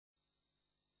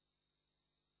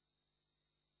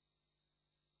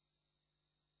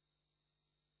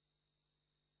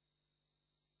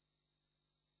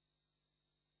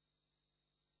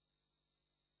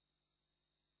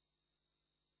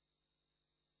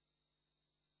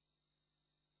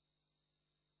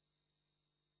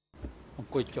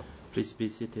Please be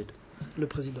seated. Le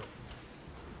président.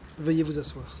 Veuillez vous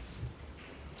asseoir.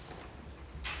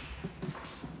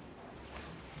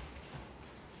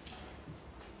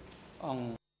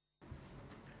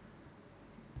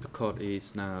 The court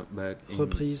is now back in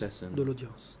Reprise session. de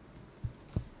l'audience.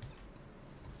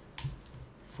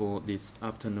 For this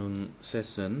afternoon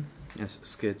session, as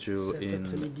scheduled Cet in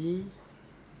après-midi,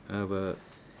 our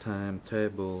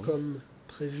timetable, comme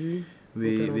prévu au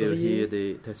we will hear calendrier,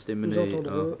 the nous testimony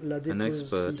entendrons of la an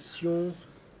expert, déposition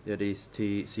that is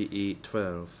TCE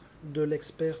 12. de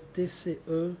l'expert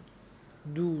TCE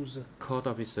 12. Court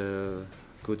officer,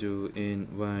 could you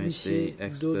invite Huissier the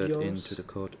expert d'audience, into the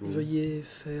courtroom? Veuillez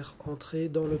faire entrer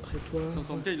dans le prétoire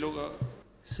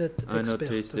cet I notice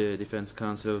expert. the defense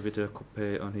counsel with a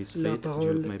copy on his La feet. You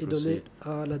parole may est proceed. donnée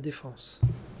à la défense.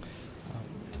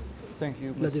 Thank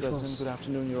you, La Mr. défense. President. Good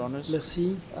afternoon, Your Honors.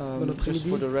 Merci. Bon Just après-midi.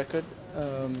 for the record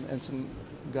and some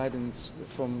guidance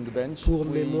from the bench, Pour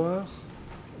we mémoire,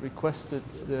 requested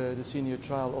the senior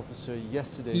trial officer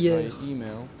yesterday Hier, by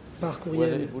email par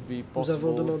whether courriel, it would be nous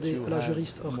avons possible demandé to à la have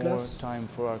juriste hors more classe time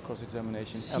for our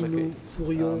cross-examination si nous allocated.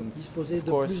 pourrions disposer of de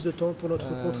course, plus de temps pour notre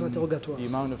contre-interrogatoire. The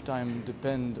amount of time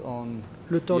depend on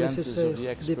Le temps the answers nécessaire of the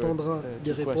expert, dépendra des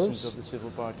to questions réponses of the civil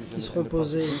parties and qui the- seront and the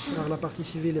posées prosecution. par la partie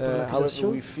civile et par However, l'accusation.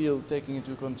 we feel, taking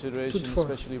into consideration Toutefois,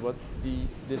 especially what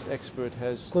this expert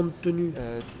has Compte tenu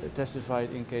testified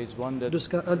in case one, that de ce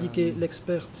qu'a indiqué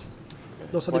l'expert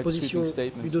dans sa quite déposition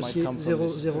sweeping du statements dossier might come from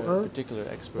this, 001, particular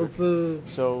on expert. peut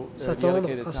So, the s'attendre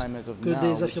allocated à ce time as of que now, des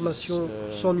which is, affirmations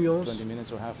sans nuance 20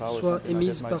 minutes or half hour, soient something like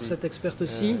émises that, par might cet be,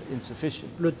 expert-ci. insufficient.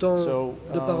 Le temps So,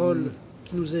 de parole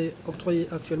qui nous est octroyé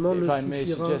actuellement ne if I may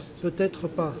suffira suggest, peut-être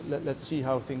pas. Let's see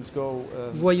how things go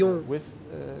Voyons with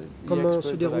the comment expert, se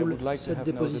but I déroule would like to cette have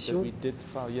noted that déposition. we did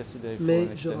file yesterday for Mais an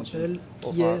je extension rappelle of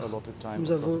our qu'hier, allotted time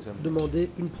nous of avons cross-examination. demandé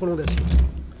une prolongation.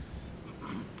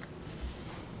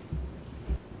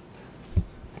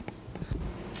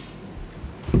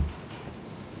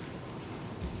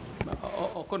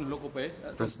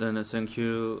 President, thank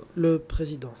you. Le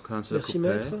président. Counsel Merci Coupé.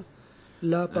 maître.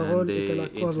 La And parole est à la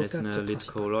the co-avocate international lead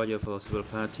principale. co-lawyer for civil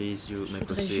parties, you Je may voudrais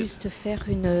proceed. juste faire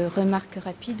une remarque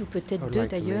rapide, ou peut-être deux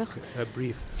d'ailleurs.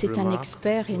 C'est un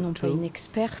expert et non pas une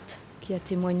experte qui a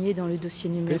témoigné dans le dossier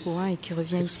numéro 1 et qui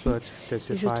revient ici.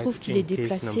 Et je trouve qu'il est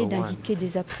déplacé d'indiquer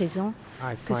dès à présent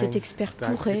que cet expert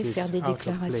pourrait faire des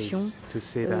déclarations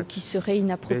qui seraient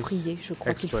inappropriées. Je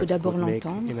crois qu'il faut d'abord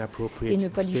l'entendre et ne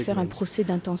pas lui faire un procès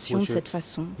d'intention de cette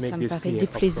façon. Ça me paraît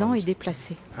déplaisant et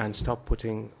déplacé. And stop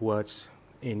putting words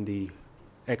in the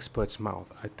expert's mouth.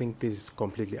 I think this is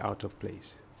completely out of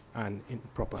place and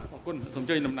improper.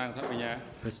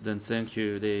 President, thank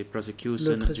you. The Le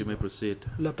prosecution, you may président. proceed.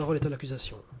 La parole est à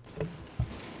l'accusation.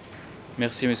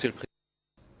 Merci, Monsieur le Président.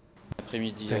 Bon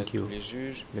après-midi à Thank you, tous les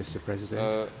juges. Mr.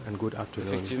 President, and good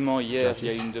afternoon. Effectivement, hier, il y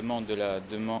a eu judges. une demande de la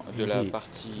Indeed,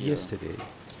 partie yesterday,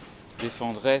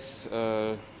 défendresse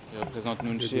qui représente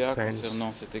Nunchea defense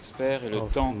concernant cet expert et le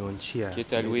of temps Nunchia qui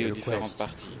est alloué made aux a différentes request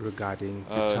parties. regarding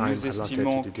the Nous time allotted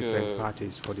estimons to the que different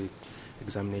parties for the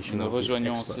examination Nous of the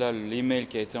rejoignons en expert. cela l'email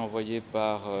qui a été envoyé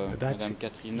par That Madame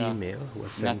Katrina email was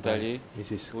sent Nathalie by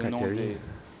Mrs. au nom Katerina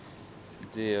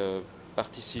des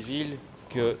parties civiles,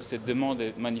 que cette demande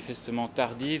est manifestement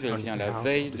tardive, elle on vient la behalf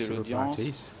veille of the de civil l'audience.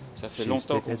 parties. Ça fait She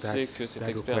longtemps qu'on stated sait that que cet that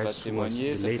expert va request was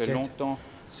témoigner, ça fait belated longtemps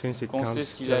since it qu'on sait comes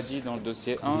ce qu'il a just dit dans le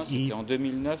dossier the 1, c'était eve en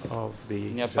 2009. of the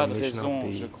Il n'y a pas de examination of raison,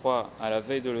 the je crois, à la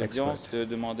veille de l'audience, expert. de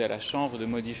demander à la Chambre de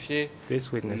modifier This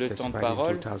witness le temps de testified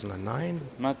parole. in 2009.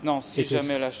 Maintenant, si It is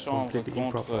jamais la Chambre, completely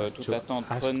contre improper toute to attente,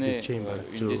 ask prenait the chamber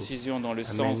une to décision dans le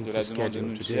sens amend de la the demande de schedule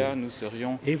Nunchea, today. nous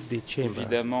serions If the chamber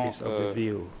évidemment, is of the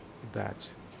view that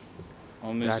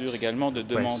en mesure également de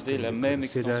demander can la be même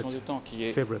considered extension de temps, qui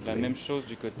est favorably, la même chose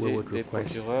du côté we would des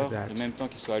request procureurs, that le même temps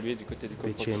qui soit alloué du côté des the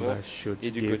chamber co-procureurs should et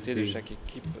du give côté de the chaque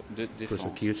équipe de défense.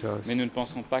 prosecutors Mais nous ne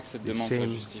pensons pas que cette the demande soit same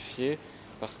justifiée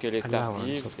parce qu'elle est allowance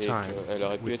tardive of et time. qu'elle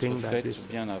aurait pu We être think that faite this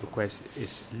bien avant. request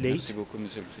is Merci late beaucoup,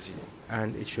 Monsieur le Président.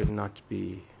 and it should not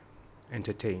be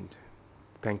entertained.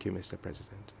 Thank you, Mr.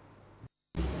 President.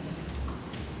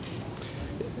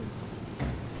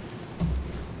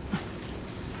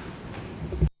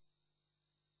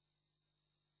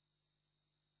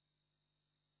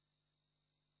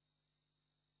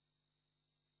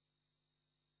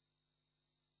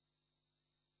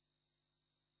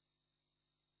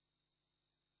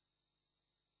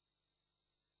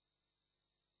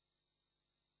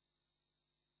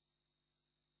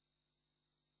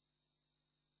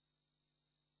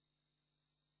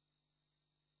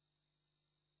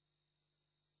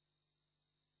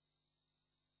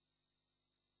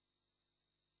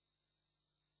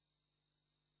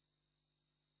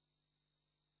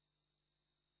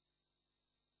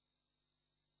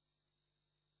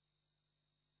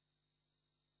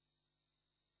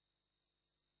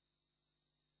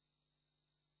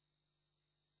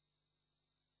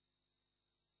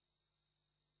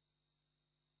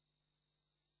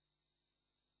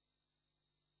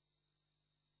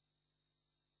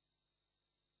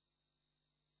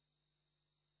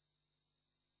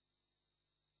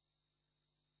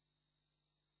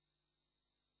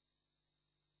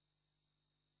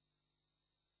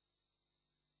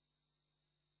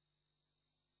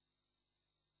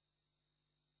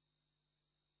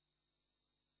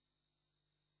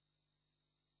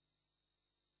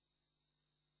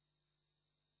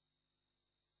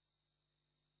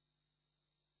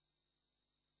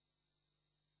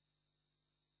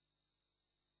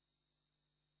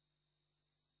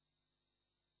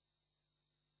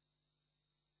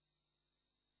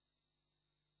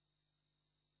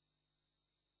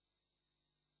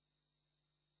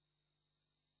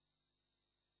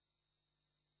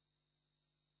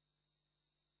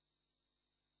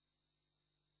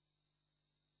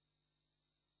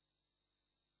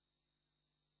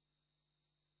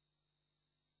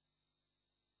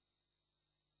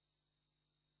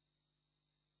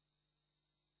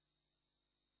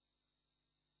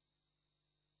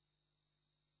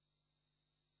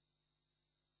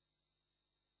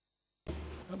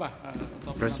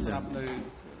 President,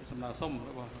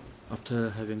 after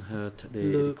having heard the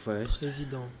Le request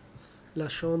président, la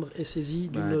Chambre est saisie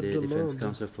by d'une the Defense demande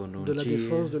Council for de la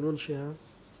défense de Noonchea,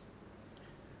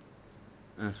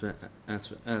 Nuon Chea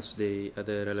as the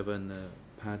other relevant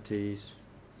parties,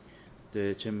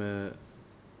 the Chamber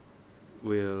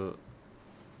will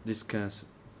discuss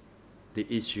the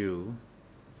issue,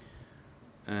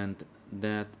 and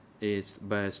that is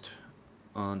based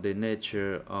on the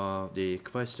nature of the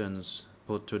questions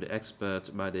put to the expert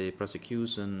by the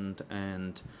prosecution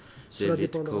and the Cela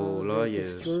lead dépendra des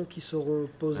co-lawyers, questions qui seront and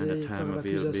posées the par time will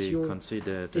be l'accusation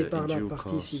considered et par in la due partie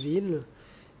course. civile,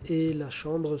 et la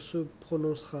Chambre se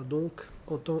prononcera donc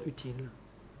en temps utile.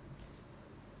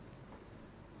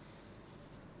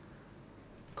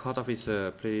 Court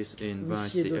officer, please invite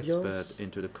Huissier the d'audience, expert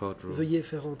into the courtroom. veuillez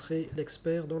faire entrer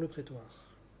l'expert dans le prétoire.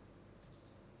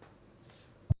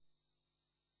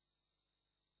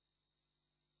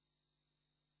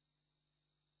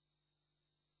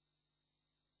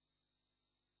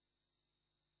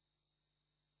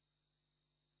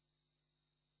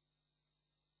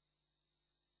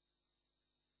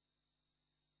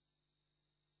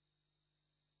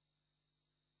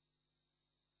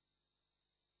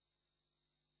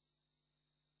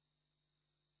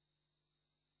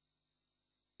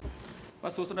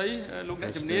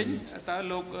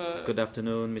 Good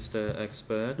afternoon, Mr.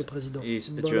 Expert. Le président. Is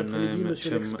Bon your après-midi, name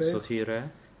monsieur Chim l'expert. Sothira?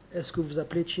 Est-ce que vous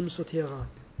appelez Chim Sothira?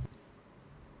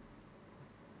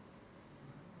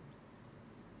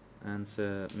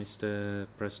 Answer, Mr.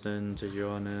 President,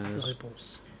 Your Honors.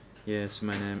 Réponse. Yes,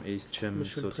 my name is Chim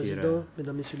Monsieur le Sothira. Président,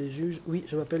 Mesdames, Messieurs les juges, oui,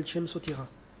 je m'appelle Chim Sothira.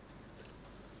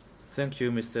 Thank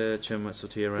you, Mr. Chim Le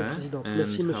Sothira. Président. And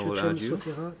Merci, how Monsieur old Chim are you?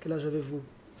 Sothira. Quel âge avez-vous?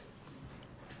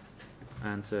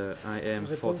 Answer, I am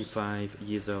Réponse. 45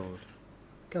 years old.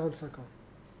 45 ans.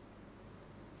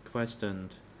 Question.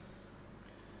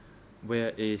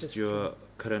 Where is Question. your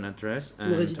current address Où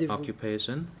and résidez-vous?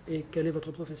 occupation? Et quelle est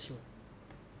votre profession?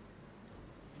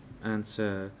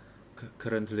 Answer,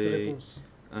 currently Réponse.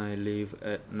 I live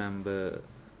at number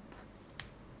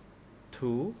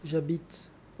 2, J'habite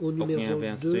au numéro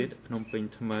Oknya 2 Street, Phnom Penh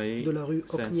Thmai, de la rue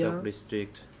Sansok Oknya,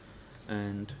 District,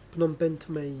 and Phnom Penh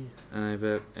Thmai. I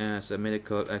work as a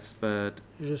medical expert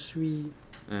Je suis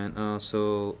and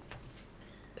also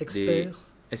expert,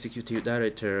 executive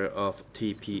director of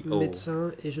TPO.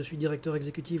 médecin et je suis directeur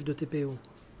exécutif de TPO.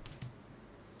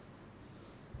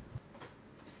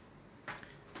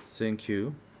 Thank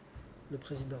you. Le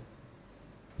président.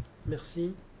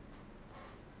 Merci.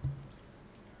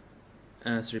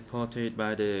 As reported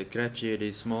by the greffier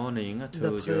this morning, to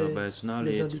D'après your best les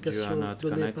knowledge, you are indications not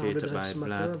données par le connected greffe by ce matin,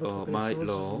 blood votre or by connaissance,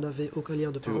 law vous n'avez aucun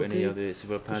lien de through any parenté, of the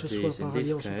civil que ce soit parties in par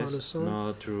this alliance ou par le case, sang,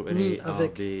 nor through ni any of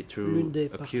avec the l'une two des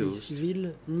parties accused,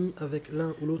 civiles, ni avec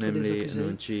l'un ou l'autre des namely accusés.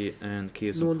 Nunchi and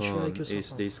Nuon Chea et Kyusapon. Kyusapon.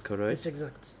 Is this Est-ce correct?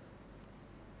 exact?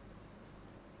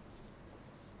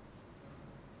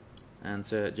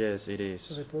 Answer, yes, it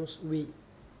is. Réponse, oui.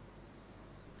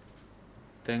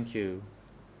 Thank you.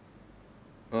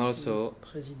 Also,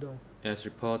 Président. as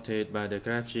reported by the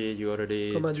greffier, you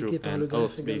already Comme threw indiqué par an le greffe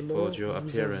oath également, before your vous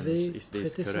appearance. avez Is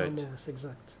this prêté correct? serment, c'est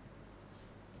exact.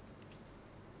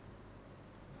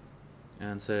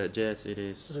 Answer, yes, it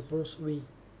is. Réponse, oui.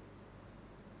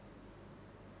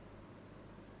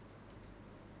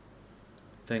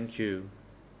 Thank you.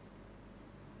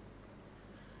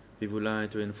 We would like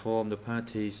to inform the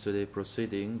parties to the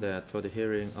proceeding that for the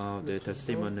hearing of the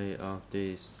testimony of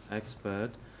this expert,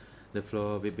 the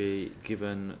floor will be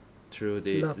given through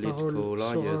the La lead parole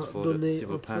co-lawyers sera for the donnée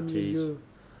civil en premier parties lieu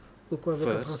aux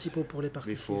co-avocats first, principaux pour les parties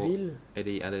before civiles,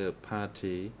 any other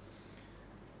party.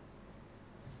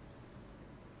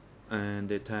 And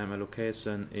the time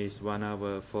allocation is 1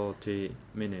 hour 40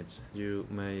 minutes. You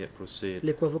may proceed.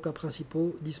 les co-avocats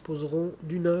principaux disposeront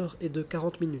d'1 heure et de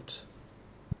 40 minutes.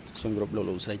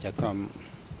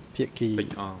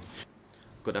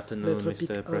 Good afternoon, Maître Mr.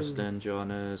 Pic President, Your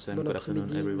Honors, and Bon good afternoon,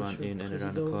 après-midi, everyone Monsieur in le and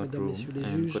around the Président, Mesdames, courtroom, Messieurs les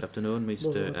and juges. good afternoon,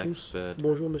 Bonjour Mr. à tous. Expert.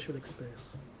 Bonjour, Monsieur l'expert.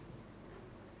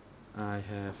 I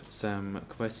have some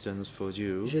questions for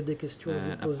you, J'ai des questions à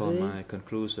and vous upon poser. my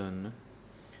conclusion,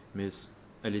 Ms.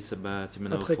 Elizabeth Après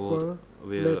Simonofort quoi,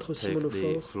 will Maître take the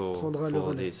Simonofort floor prendra le for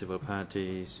relais. the civil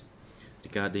parties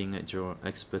regarding your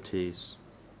expertise.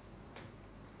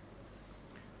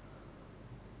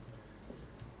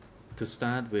 To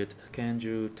start with, can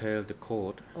you tell the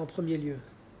court En premier lieu,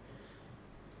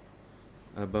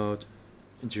 about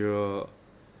your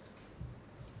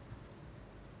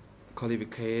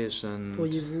qualification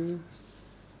pourriez-vous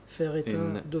faire état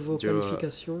in de vos your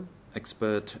qualifications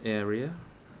expert area?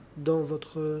 dans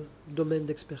votre domaine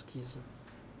d'expertise?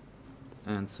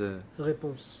 Answer.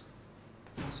 Réponse.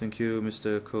 Thank you,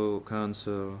 Mr.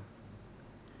 Co-Counsel.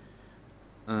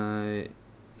 I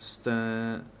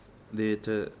studied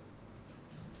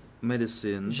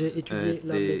medicine J'ai étudié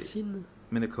la médecine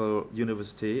Medical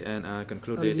University and I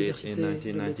concluded it in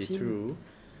 1992.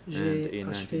 And in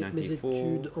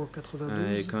 1994,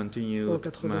 I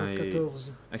continued my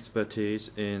expertise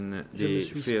in the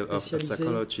field of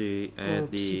psychology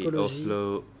at the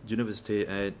Oslo University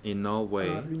in Norway.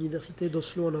 À l'université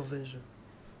d'Oslo en Norvège.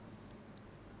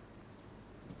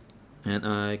 And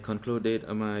I concluded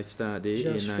my study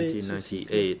in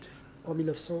 1998. En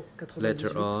 1998.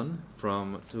 Later on,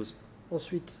 from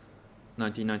Ensuite,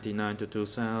 1999 to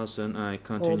 2000, I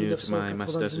continued my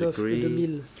master's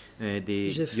degree at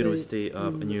the University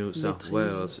of New South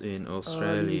Wales in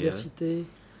Australia.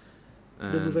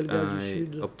 And I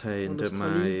obtained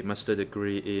my master's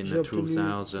degree in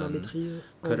 2000.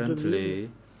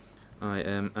 Currently, I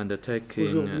am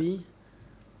undertaking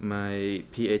my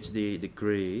PhD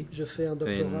degree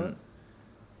in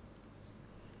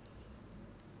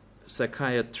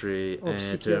psychiatry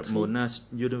at Monash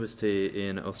University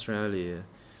in Australia,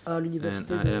 and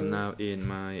I am now in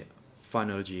my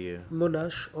final year.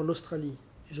 Monash en Australie.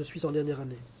 Je suis en dernière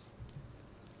année.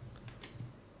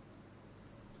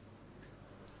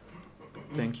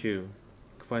 Thank you.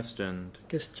 Question.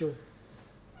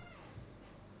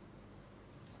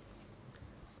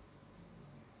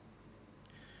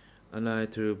 I'd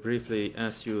like to briefly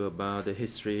ask you about the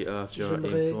history of your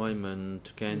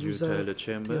employment. Can you tell the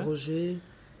chamber,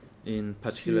 in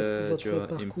particular, your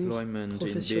employment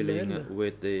in dealing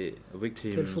with the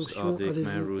victims of the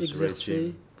Khmer Rouge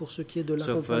regime?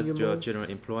 So first, your general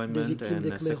employment,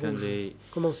 and secondly,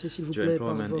 your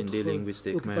employment in dealing with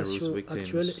the Khmer Rouge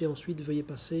victims. Et ensuite, veuillez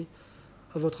passer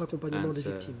à votre accompagnement des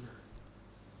victimes.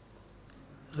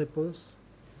 Réponse.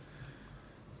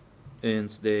 In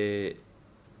the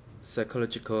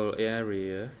psychological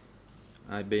area,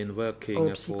 I've been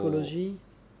working for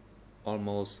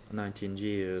almost 19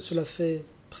 years. Cela fait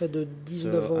près de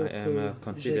 19 ans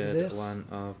que j'exerce. One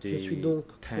of Je suis the donc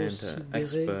 10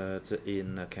 experts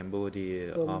in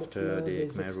Cambodia after the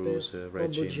Khmer Rouge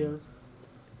regime.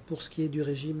 Pour ce qui est du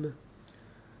régime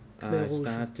I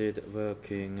started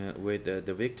working with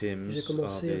the victims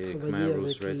of the Khmer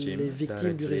Rouge regime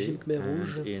directly,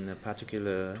 and in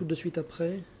particular, tout de suite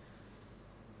après,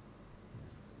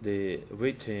 the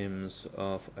victims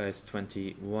of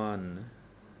S21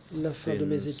 la fin de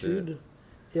mes études,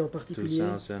 et en particulier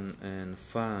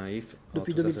 2005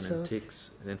 depuis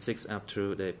 2006 up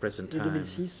to the present et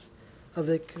 2006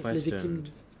 avec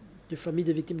les familles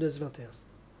des victimes de S21.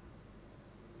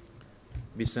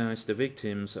 Besides the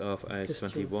victims of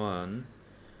S21,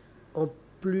 en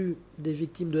plus des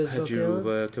victimes de S21, have you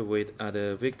worked with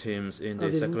other victims in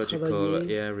the psychological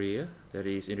area, that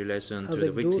is, in relation to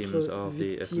the victims of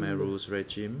the Khmer Rouge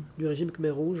regime? Du régime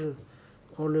Khmer Rouge,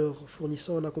 en leur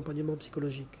fournissant un accompagnement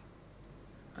psychologique.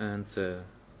 Answer.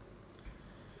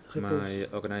 My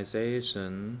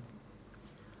organization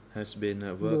has been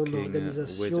working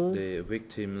with the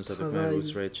victims of the Khmer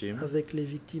Rouge regime, avec les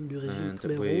victimes du régime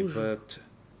Khmer we Rouge. worked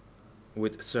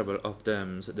with several of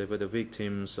them. They were the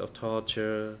victims of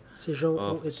torture, Ces gens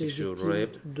of ont été sexual victimes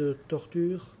rape, de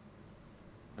torture,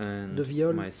 and de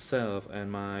viol. myself and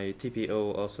my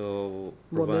TPO also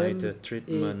provide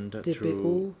treatment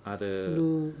to other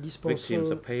victims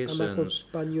of patients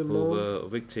who were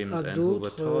victims and who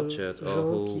were tortured or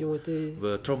who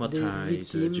were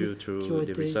traumatized due to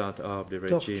the result of the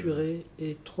regime. Torturés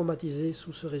et traumatisés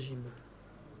sous ce régime.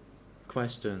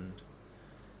 Question.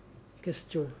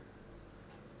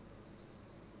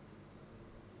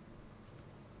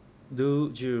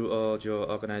 Do you or your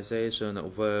organization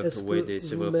work with the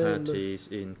civil parties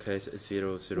in case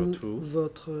 002?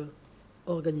 Votre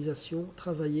organisation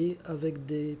travaillait avec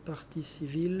des parties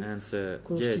civiles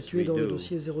constituées dans le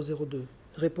dossier 002.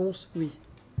 Réponse oui.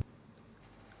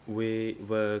 We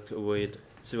worked with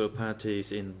civil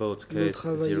parties in both case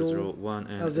 001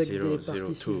 and avec des 002.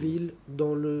 parties civiles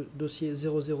dans le dossier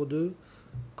 002,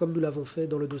 comme nous l'avons fait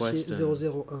dans le dossier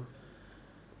 001.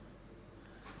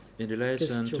 In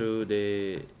relation to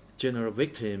the general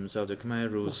victims of the Khmer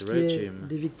Rouge regime,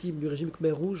 des victimes du régime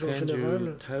Khmer Rouge en général, can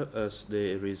you tell us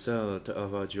the result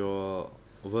of your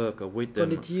work with them?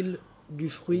 Qu'en est-il du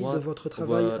fruit de votre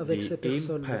travail avec ces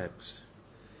personnes?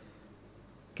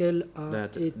 Quel a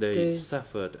été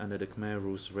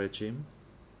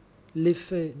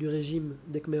l'effet du régime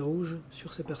des Khmer Rouges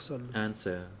sur ces personnes?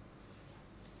 Answer.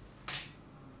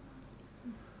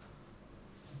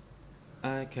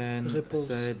 I can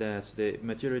say that the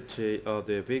majority of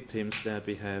the victims that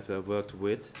we have worked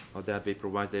with, or that we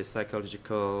provide the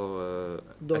psychological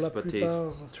expertise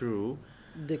through,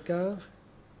 des cas,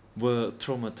 were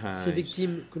traumatized. Ces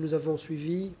victimes que nous avons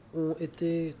suivies ont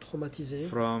été traumatisées.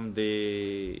 From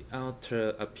the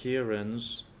outer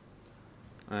appearance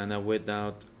and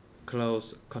without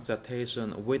close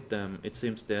consultation with them, it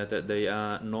seems that they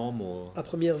are normal. À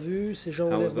première vue, ces gens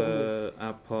ont l'air normaux.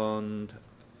 Upon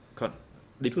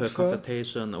deeper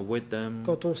consultation with them,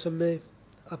 quand on se met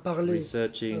à parler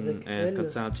researching and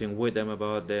consulting with them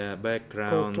about their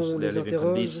backgrounds, their living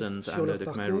conditions under the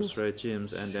Khmer Rouge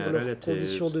regimes and their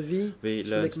relatives, we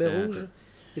learned that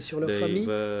et sur leur they famille,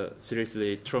 were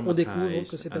seriously on découvre que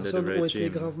traumatized ces under the personnes ont été regime.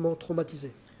 gravement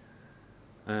traumatisées.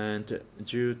 And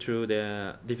due to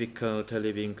their difficult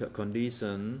living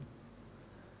condition,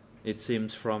 it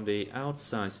seems from the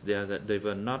outside that they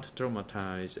were not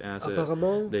traumatized, as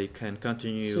they can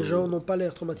continue ces gens n'ont pas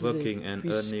l'air traumatisés working and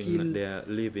earning their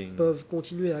living. Peuvent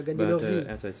continuer à gagner leur vie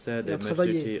as I said, et à the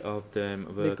travailler. majority of them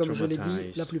were Mais comme je l'ai dit,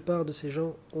 traumatized. la plupart de ces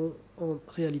gens ont en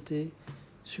réalité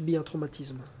subi un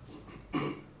traumatisme.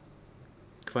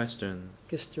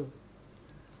 Question.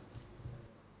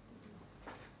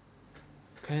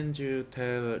 Can you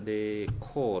tell the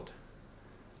court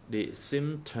the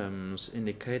symptoms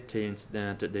indicating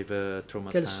that they were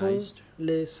traumatized? Quels sont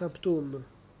les symptômes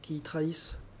qui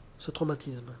trahissent ce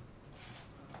traumatisme?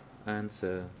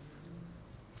 Answer.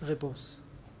 Réponse.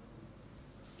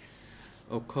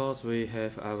 Of course, we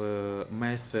have our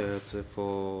methods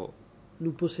for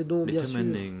Nous possédons bien sûr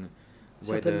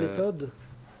certaines méthodes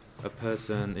a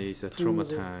person is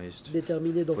traumatized. Pour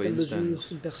déterminer dans quelle mesure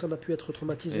une personne a pu être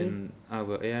traumatisée. In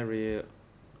our area,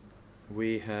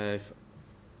 we have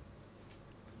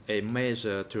a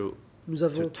measure to Nous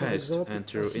avons par test exemple and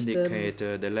to un système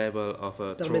indicate the level of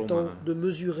permettant trauma. de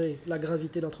mesurer la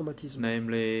gravité d'un traumatisme.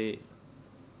 Namely,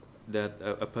 that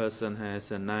a person has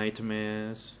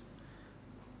nightmares,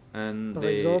 and Par the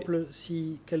exemple,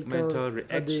 si quelqu'un mental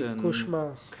a des reaction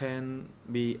cauchemars, can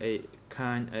be a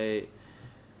kind of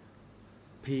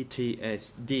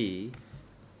PTSD,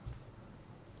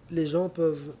 les gens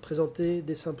peuvent présenter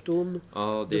des symptômes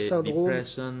or de the syndrome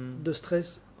depression, de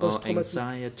stress or post-traumatique,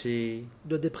 anxiety,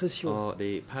 de dépression, or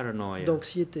the paranoia.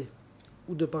 d'anxiété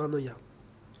ou de paranoïa.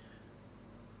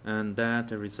 And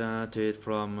that resulted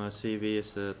from severe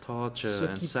torture Ce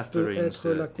and qui peut sufferings être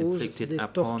la cause inflicted des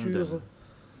upon tortures them.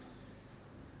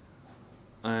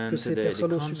 And que ces the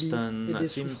personnes ont subies et constant des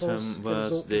symptom souffrances qu'elles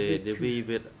was ont the vécues.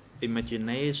 vivid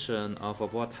imagination of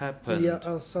what Il y happened.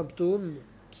 a un symptôme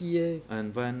qui est And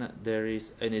when there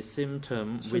is any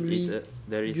symptom which celui is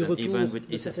there is du an retour event which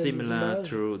de is certaines similar images.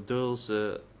 to those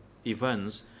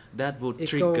events, that would Et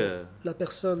quand trigger la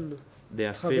personne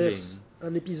their traverse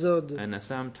feeling. un épisode And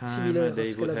sometimes similaire à they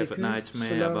ce qu'elle would a have a vécu, nightmare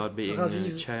cela about being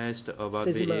ravive chased, about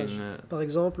ces being images. Par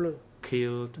exemple,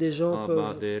 killed, des gens or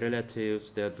about peuvent the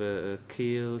relatives that were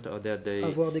killed, or that they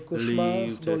avoir des cauchemars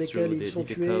lived dans lesquels through ils the sont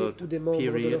tués difficult ou des membres de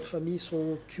period, leur famille sont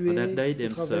or tués that they ou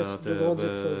traversent themselves de grandes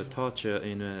were épreuves. tortured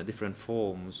in different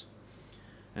forms.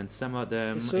 And some of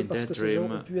them Et ce in parce that que ces gens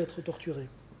dream ont pu être torturés.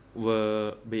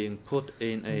 were being put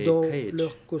in a Dans cage. leur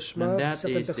And cauchemar, that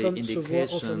certaines is the personnes se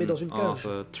voient enfermées dans une indication cage.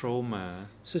 of trauma.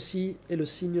 Ceci est le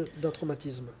signe d'un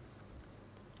traumatisme.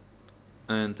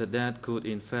 And that could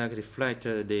in fact reflect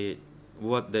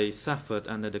what they suffered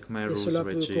under the Khmer Et Rouge cela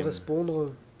peut regime.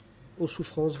 correspondre aux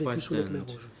souffrances vécues sous le Khmer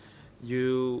Rouge.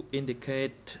 You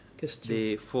indicate Question.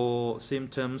 the 4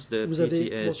 symptoms, the Vous avez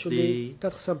mentionné PTSD,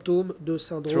 4 symptômes de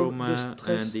syndrome trauma, de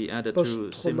stress and the other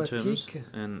 2 symptoms. post-traumatique.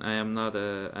 And I am not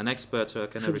an expert, so I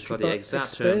cannot Je ne suis recall the pas exact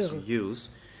expert. terms used.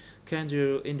 Can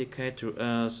you indicate to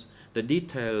us the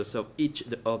details of each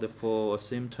of the 4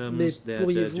 symptoms Mais that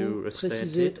pourriez-vous you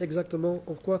préciser stated? exactement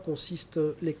en quoi consistent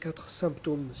les 4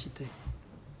 symptômes cités?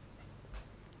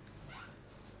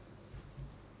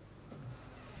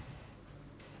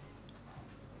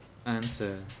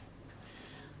 Answer.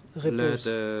 Réponse.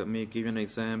 Let me give you an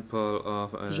example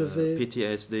of Je vais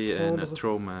PTSD and prendre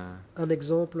trauma. Un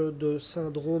exemple de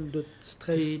syndrome de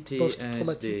stress PTSD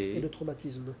post-traumatique et de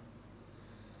traumatisme.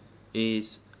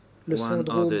 Is Le one of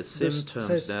syndrome the de symptoms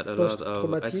stress that a lot of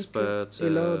post-traumatique experts est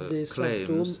l'un des claims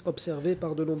symptômes observés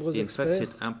par de nombreux inflicted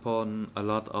experts upon a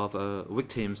lot of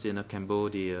victims in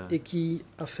Cambodia. et qui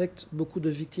affecte beaucoup de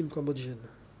victimes cambodgiennes.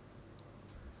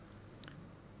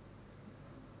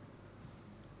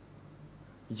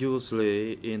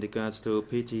 Usually, in regards to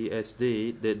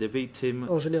PTSD, the victim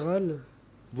En général,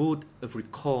 would en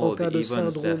recall cas the de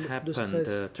events that syndrome de happened stress to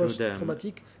them,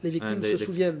 post-traumatique, les victimes and se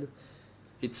souviennent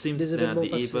it seems that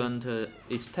the event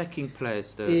is taking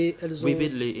place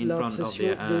vividly in front of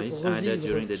their eyes, either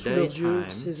during the daytime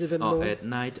or at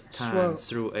night time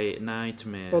through a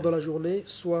nightmare. Pendant la journée,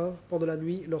 soit pendant la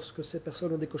nuit, lorsque ces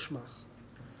personnes ont des cauchemars.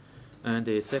 And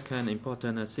the second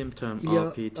important symptom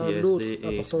of PTSD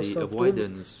is the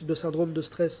avoidance. De syndrome de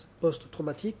stress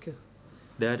post-traumatique.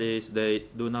 That is, they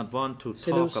do not want to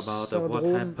talk about what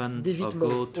happened or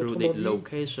go through the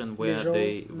location where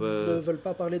they were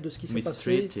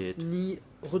mistreated,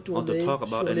 or to talk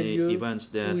about any events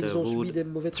that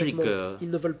would trigger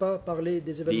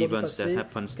the events that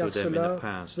happened to them in the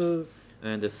past.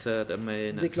 And the third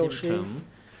main symptom,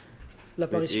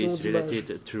 which is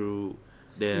related to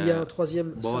their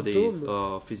bodies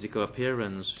or physical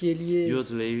appearance.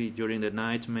 Usually during the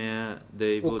nightmare,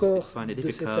 they would find it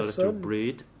difficult to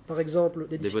breathe. Par exemple,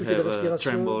 des difficultés de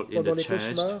respiration pendant les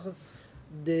cauchemars,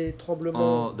 des tremblements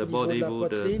or the body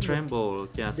would tremble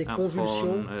just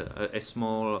upon a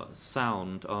small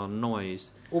sound or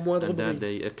noise, and that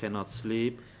they cannot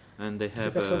sleep, and they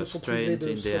have a strain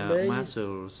in their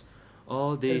muscles.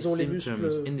 All these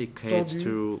symptoms indicate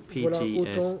to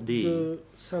PTSD,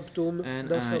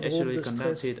 and I actually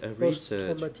conducted a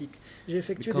research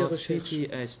because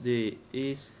PTSD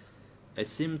is a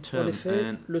symptom,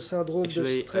 and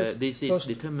actually this is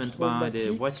determined by the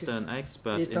Western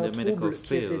experts in the medical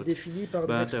field,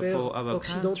 but for our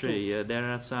country there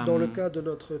are some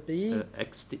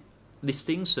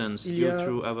distinctions due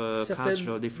to our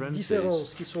cultural differences.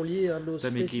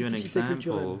 Let me give you an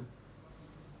example.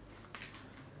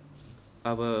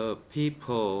 Our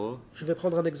people, je vais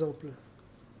prendre un exemple.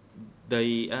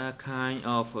 They are kind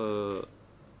of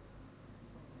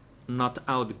not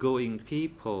outgoing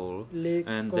people,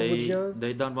 and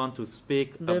they don't want to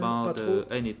speak about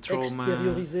any trauma,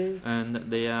 and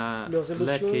they are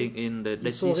lacking in the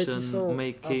decision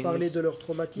making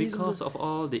because of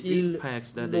all the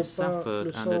impacts that they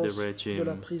suffered under the regime.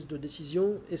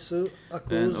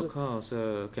 And of course,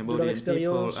 Cambodian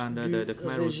people under the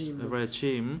Khmer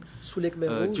regime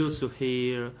used to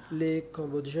hear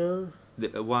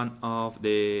one of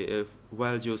the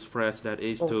well-used phrases that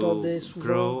is to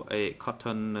grow a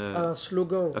cotton, a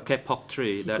kapok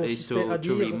tree, that is to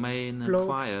remain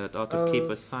quiet or to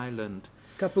keep silent.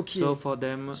 So for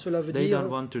them, they don't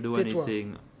want to do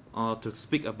anything or to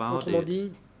speak about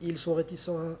it. Ils sont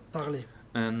réticents à parler.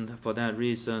 And for that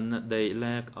reason, they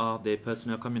lack of the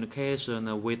personal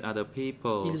communication with other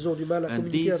people. Ils ont du mal à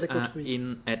communiquer avec autrui.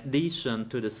 In addition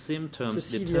to the symptoms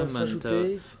determined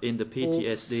in the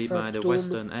PTSD by the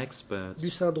Western experts. Du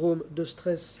syndrome de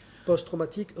stress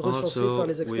post-traumatique recensé par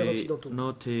les experts occidentaux.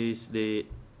 Notice the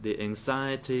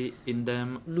anxiety in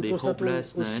them, the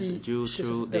hopelessness due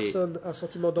to the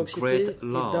great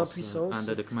loss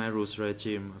under the Khmer Rouge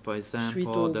regime. For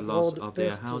example, the loss of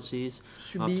their houses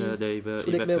after they were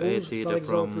evacuated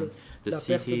from the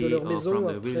city or from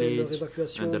the village,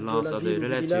 and the loss of the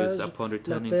relatives upon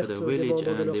returning to the village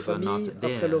and they were not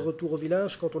there. Après leur retour au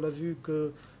village, quand on a vu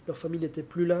que leur famille n'était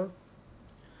plus là.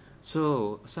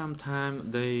 So sometimes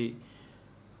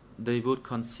they would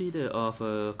consider of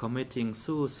committing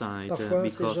suicide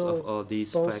because of all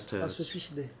these factors.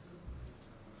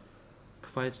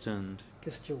 Question.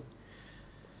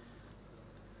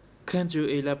 Can you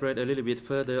elaborate a little bit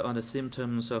further on the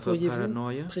symptoms of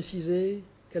paranoia? Préciser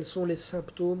quels sont les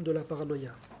symptômes de la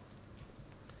paranoïa?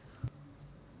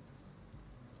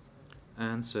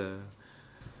 Answer.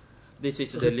 This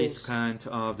is the least kind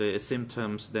of the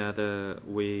symptoms that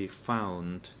we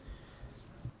found.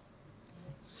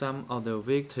 Some of the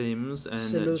victims,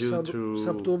 and due to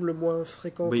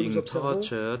being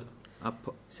tortured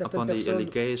upon the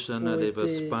allegation they were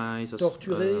spies,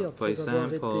 for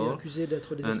example,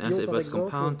 and as it was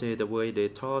compounded the way they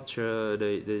torture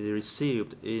they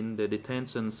received in the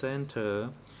detention center,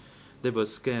 they were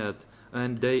scared,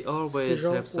 and they always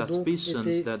have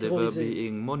suspicions that they were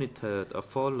being monitored or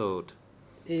followed.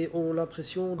 Et ont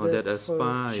l'impression d'être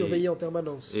surveillés en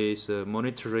permanence, is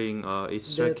monitoring or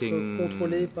is tracking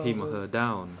him or her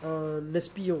down. Un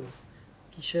espion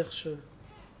qui cherche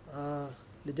à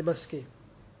les démasquer.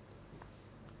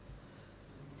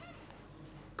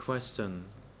 Question.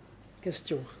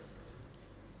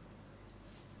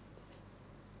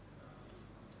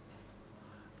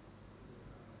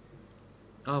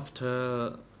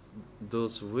 After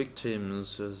those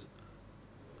victims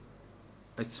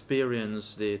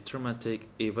experience the traumatic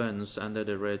events under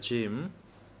the regime,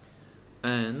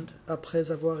 and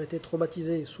après avoir été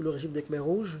traumatisés sous le régime des Khmers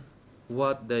rouges,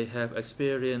 what they have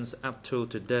experienced up to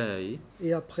today,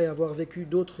 et après avoir vécu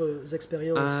d'autres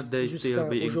expériences jusqu'à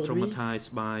aujourd'hui,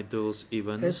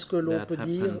 est-ce que l'on peut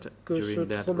dire que ce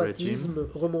traumatisme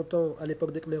remontant à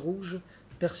l'époque des Khmers rouges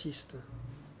persiste?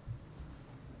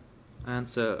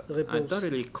 Réponse.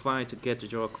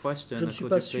 Je ne suis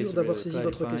pas sûr d'avoir saisi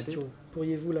votre question.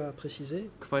 Pourriez-vous la préciser?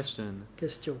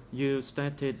 Question. You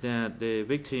stated that the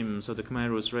victims of the Khmer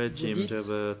Rouge regime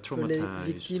were traumatized. Que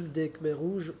les victimes des Khmers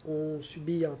rouges ont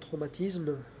subi un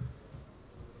traumatisme.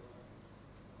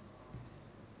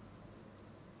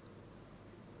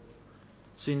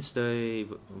 Since they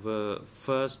were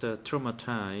first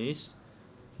traumatized,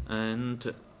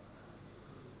 and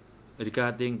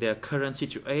regarding their current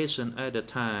situation at the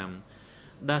time,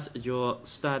 does your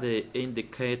study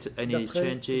indicate any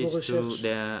changes to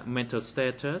their mental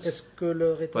status? Est-ce que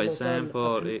leur état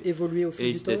mental a pu évoluer au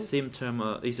fil du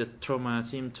temps? Is the trauma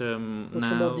symptom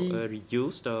now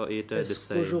reduced or is the est-ce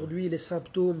same? qu'aujourd'hui les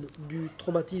symptômes du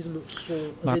traumatisme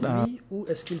sont réduits ou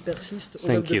est-ce qu'ils persistent au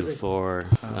même degré? Thank you for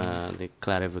the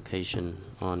clarification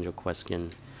on your question.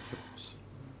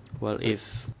 Well,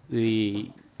 if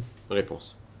we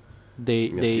Réponse.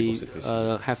 They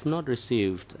have not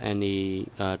received any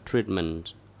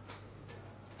treatment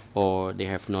or they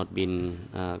have not been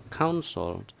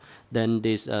counseled, then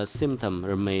this symptom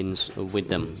remains with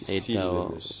them. It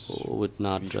would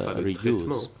not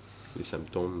reduce. Les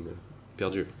symptômes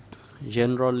perdurent.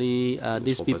 Generally,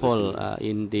 these people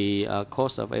in the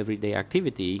course of everyday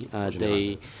activity,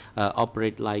 they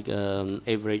operate like an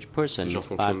average person.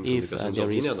 But if there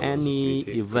is any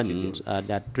event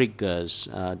that triggers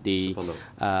the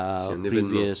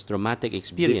previous traumatic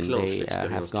experience they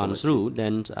have gone through,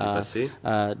 then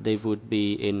they would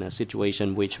be in a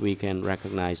situation which we can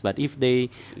recognize. But if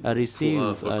they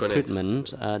receive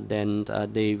treatment, then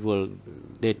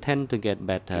they tend to get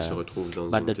better.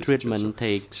 But the treatment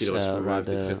takes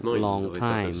rather long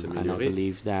time, and I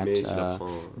believe that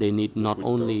they need not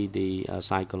only the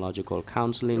psychological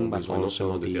counseling but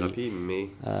also the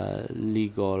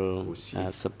legal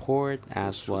support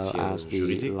as well as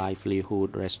the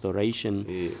livelihood restoration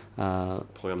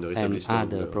and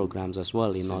other programs as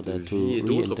well in order to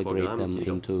reintegrate them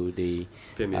into the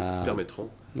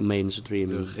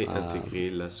mainstream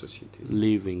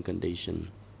living condition.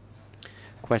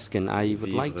 Question. I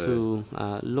would like to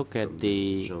look at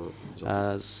the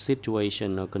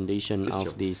situation or condition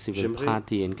of the civil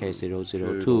party in case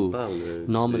 002.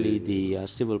 Normally, the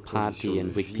civil party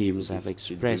and victims have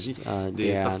expressed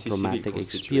their traumatic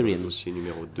experience.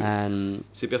 And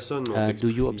do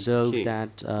you observe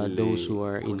that those who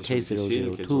are in case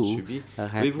 002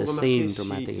 have the same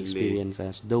traumatic experience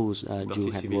as those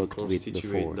you had worked with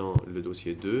before?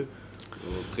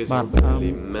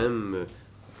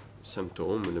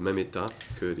 Symptômes, le même état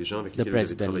que les gens avec lesquels vous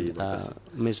avez travaillé dans le passé.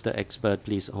 Mr. Expert,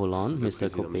 please hold on. Mr.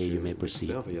 Koppe, you may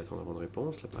proceed.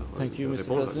 Thank you, Mr.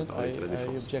 President. I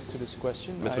object to this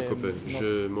question. Maître Koppe,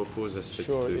 je m'oppose à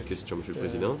cette question, Monsieur le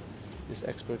Président. This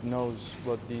expert knows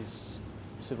what these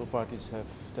civil parties have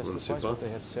testified, what they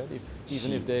have said,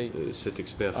 even if they cet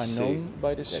expert are known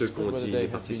by this expert, whether they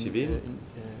have been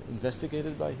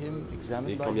investigated by him, examined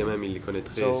by him. Et quand bien même il les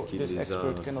connaîtrait, est-ce qu'il les a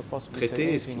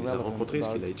traités, est-ce qu'il les a rencontrés, est-ce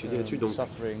qu'il a étudié là-dessus? Donc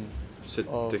cet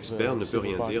expert ne peut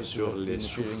rien dire sur les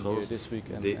souffrances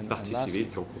des parties civiles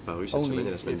qui ont comparu cette semaine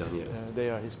et la semaine dernière,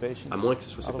 à moins que ce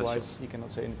soit ses patients.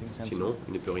 Sinon,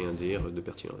 il ne peut rien dire de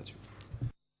pertinent là-dessus.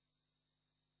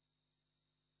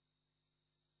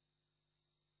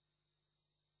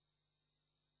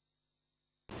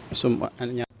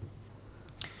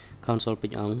 Council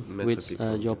Ping-Ang, with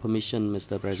your permission,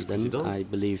 Mr. President, I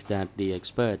believe that the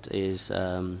expert is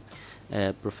a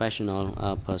professional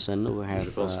person who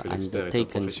have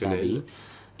undertaken study,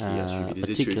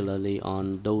 particularly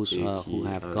on those who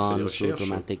have gone through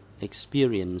traumatic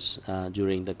experience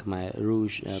during the Khmer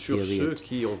Rouge period,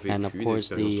 and of course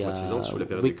the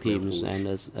victims and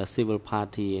a civil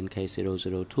party in case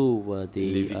 002 were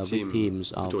the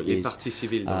victims of this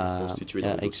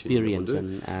experience,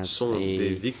 and as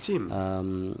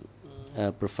a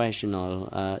professional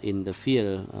in the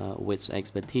field with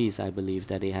expertise, I believe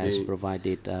that he has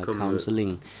provided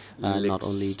counseling not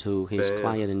only to his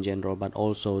client in general but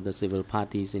also the civil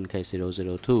parties in case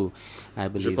 002. I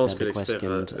believe that the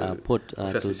question put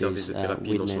to this witness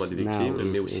now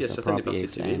is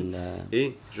appropriate, and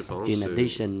in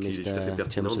addition, Mr.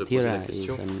 Chemsatira is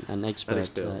an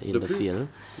expert in the field.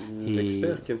 He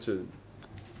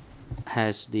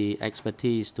has the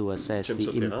expertise to assess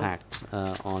the impact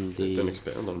on the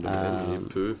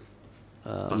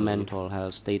mental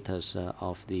health status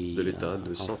of the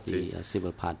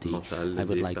civil party. I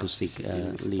would like to seek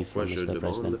leave from Mr.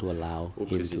 President to allow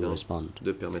him to respond.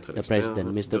 The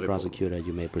President, Mr. Prosecutor,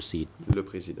 you may proceed. Le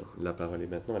Président, la parole est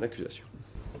maintenant à l'accusation.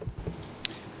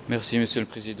 Merci, Monsieur le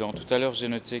Président. Tout à l'heure, j'ai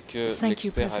noté que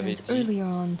l'expert avait dit qu'il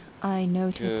avait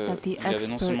non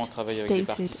seulement travaillé avec des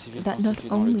parties civiles constituées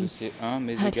dans le dossier 1,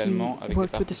 mais également avec des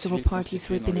parties civiles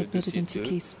constituées dans le dossier 2.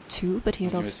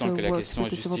 Il me semble que la question est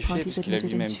justifiée puisqu'il a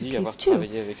lui-même dit avoir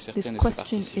travaillé avec certaines de ces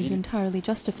parties civiles. Il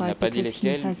n'a pas dit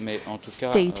lesquelles, mais en tout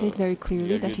cas, il y a lieu de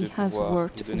pouvoir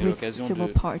lui donner l'occasion de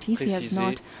préciser quelles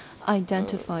sont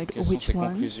ses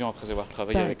conclusions après avoir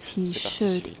travaillé avec ces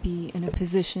parties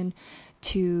civiles.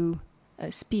 To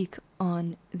speak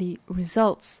on the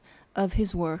results of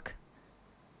his work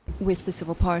with the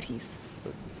civil parties.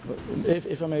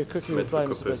 If I may quickly reply,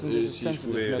 Mr. President, this is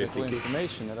sensitive medical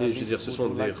information. Je veux dire, ce sont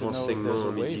des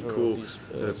renseignements médicaux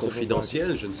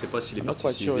confidentiels. Je ne sais pas si les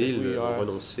parties civiles ont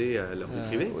renoncé à leur vie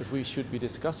privée. Je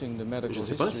ne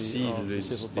sais pas s'il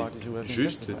est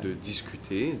juste de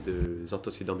discuter des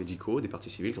antécédents médicaux des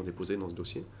parties civiles qui ont déposé dans ce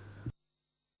dossier.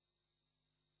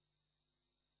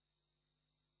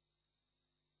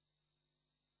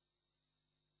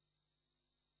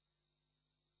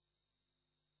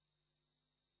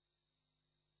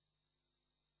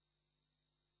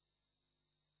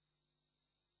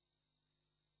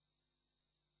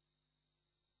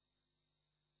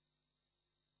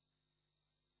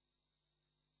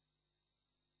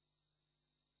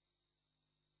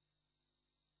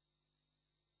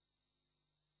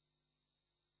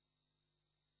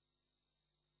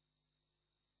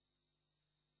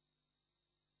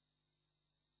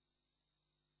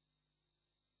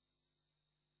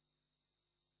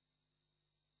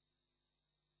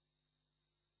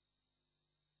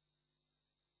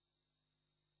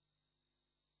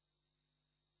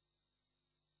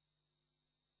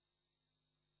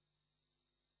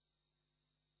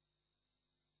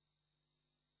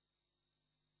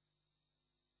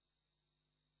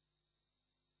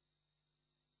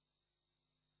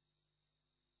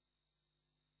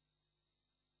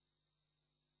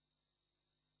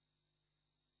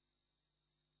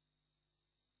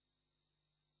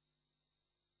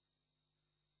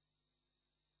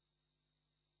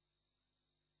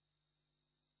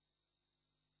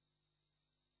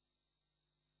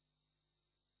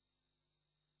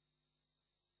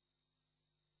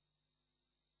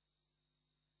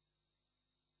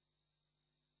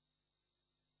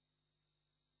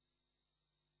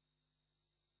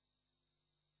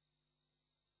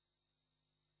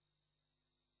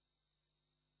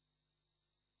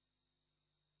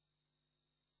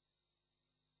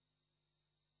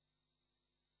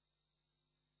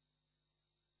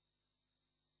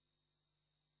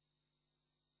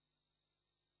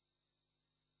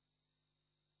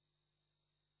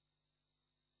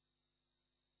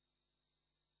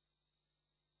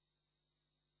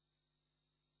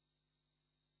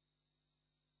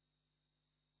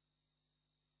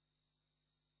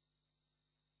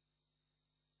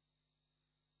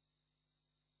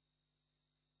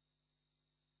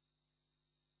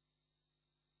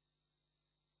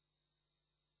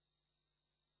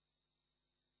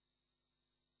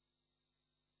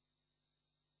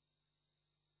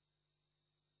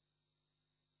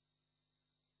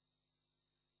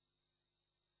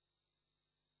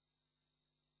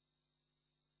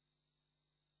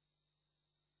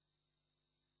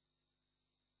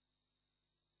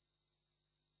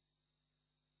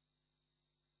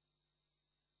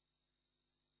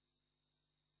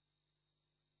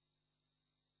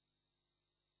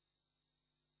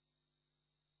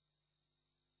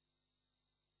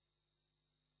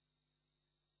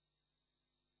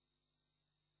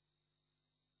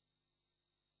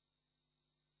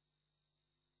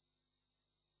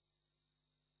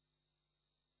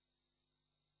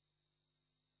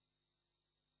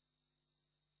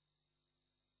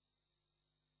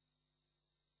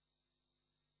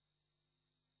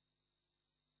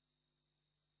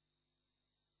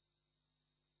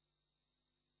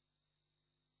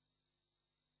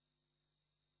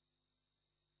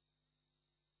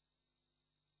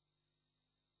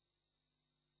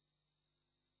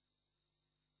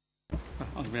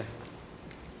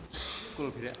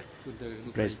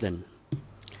 President,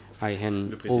 I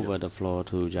hand over the floor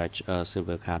to Judge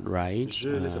Silvercard Wright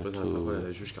to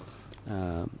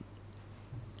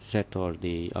settle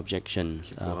the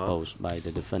objections posed by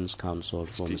the defense counsel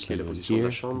for Mr.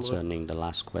 Munjir concerning the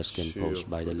last question posed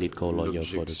by the lead co-lawyer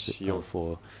for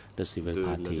the civil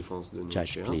party.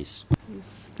 Judge, please.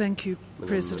 Yes, thank you,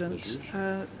 President.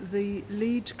 The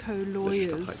lead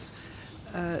co-lawyers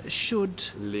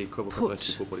should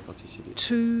put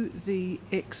to the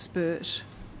expert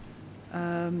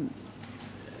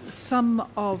some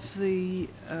of the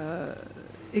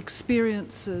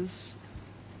experiences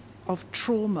of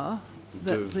trauma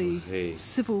that the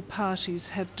civil parties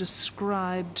have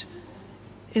described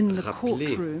in the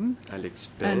courtroom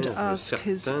and ask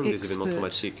his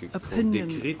expert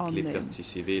opinion on them.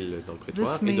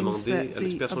 This means that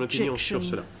the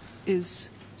objection is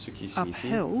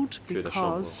upheld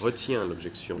because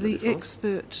the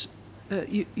expert,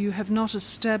 you have not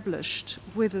established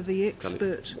whether the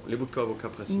expert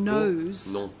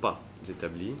knows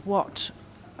what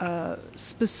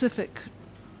specific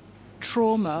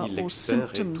trauma or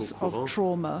symptoms of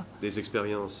trauma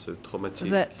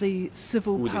that the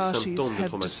civil parties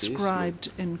have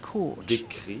described in court.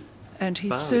 And he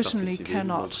certainly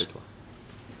cannot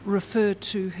refer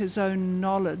to his own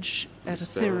knowledge at a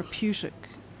therapeutic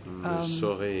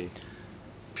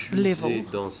level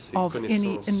of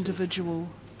any individual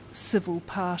civil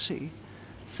party.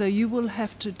 So you will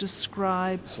have to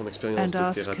describe and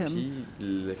ask him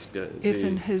if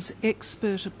in his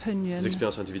expert opinion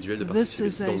this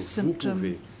is a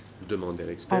symptom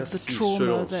of the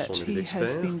trauma that he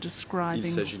has been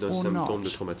describing or not.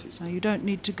 Now, you don't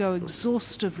need to go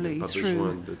exhaustively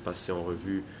through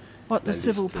what the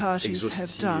civil parties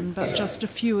have done, but just a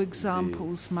few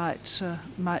examples might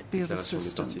be of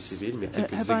assistance.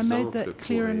 Have I made that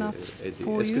clear enough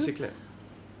for you?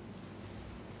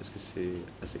 Est-ce que c'est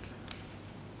assez clair?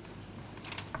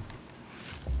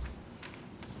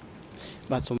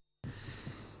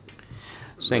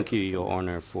 Thank you, Your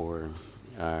Honor, for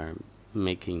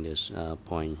making this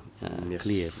point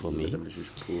clear for me.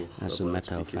 As a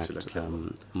matter of fact,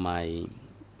 my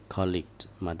colleague,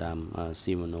 Madame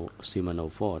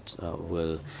Simoneau-Fort,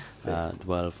 will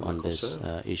dwell on this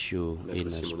issue in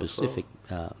a specific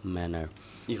manner.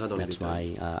 That's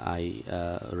why I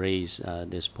raise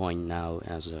this point now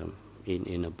as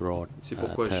in a broad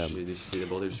term.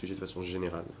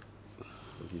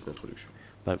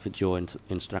 But with your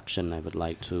instruction, I would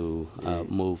like to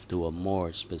move to a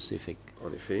more specific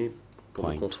En effet, pour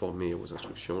me conformer aux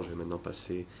instructions, je vais maintenant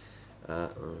passer à un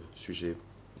sujet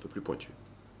un peu plus pointu.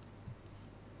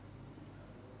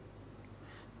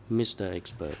 Mr.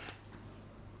 Expert,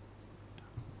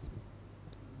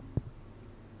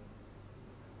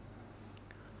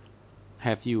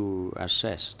 have you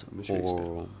assessed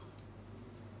or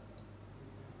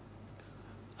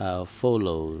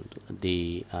followed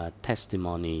the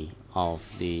testimony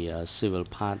of the civil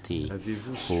party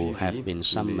who have been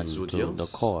summoned to the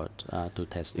court to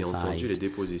testify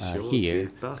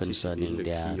here concerning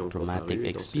their traumatic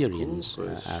experience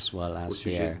as well as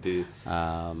their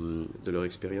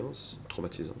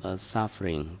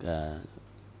suffering?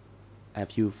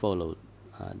 Have you followed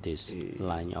this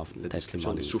line of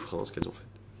testimony?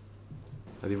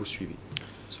 Avez-vous suivi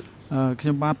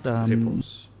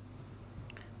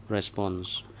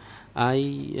Response.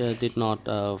 I did not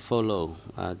follow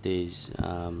this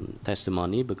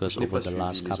testimony because over the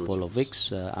last couple of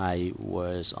weeks I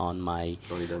was on my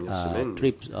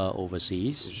trip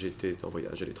overseas. J'étais en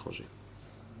voyage à l'étranger.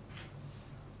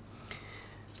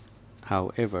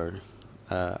 However,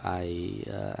 I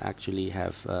actually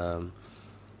have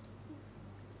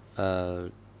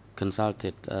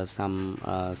consulted some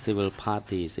civil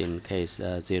parties in case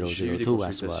 002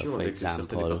 as well. For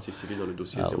example,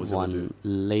 one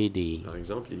lady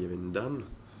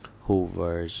who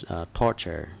was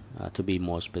tortured, to be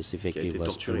more specific, he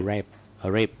was raped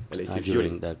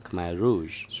during the Khmer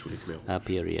Rouge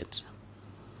period.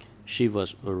 She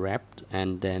was raped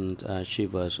and then she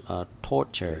was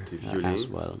tortured as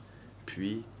well.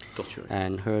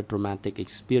 And her traumatic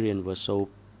experience was so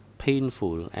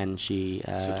painful, and she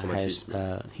has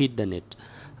hidden it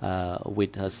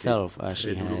with herself.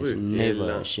 She has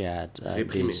never shared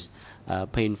this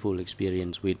painful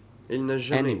experience with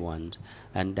anyone,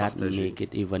 and that make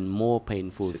it even more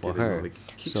painful for her.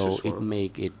 So it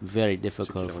make it very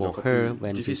difficult for her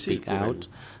when she speak out.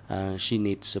 She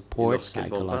needs support,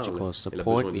 psychological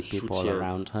support with people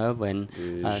around her. When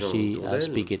she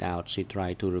speak it out, she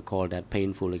try to recall that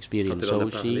painful experience. So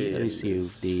she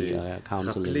received the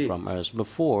counseling from us.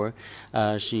 Before,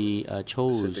 she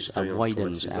chose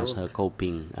avoidance as her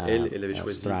coping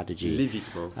strategy.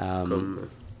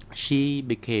 She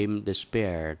became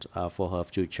despaired for her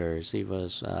future. She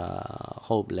was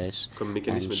hopeless,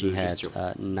 and she had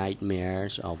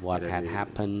nightmares of what had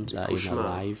happened in her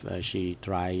life. She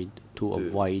tried to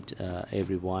avoid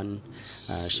everyone.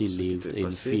 She lived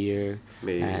in fear,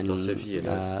 and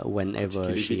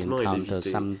whenever she encountered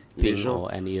something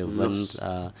or any event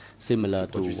similar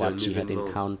to what she had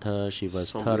encountered, she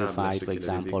was terrified. For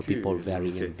example, people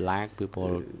wearing in black,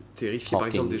 people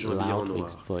talking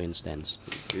loud, for instance.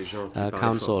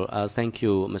 Counsel, thank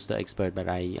you, Mr. Expert, but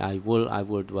I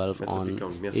will dwell on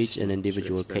each and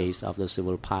individual case of the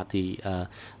civil party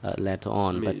later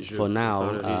on. But for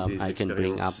now, I can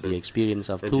bring up the experience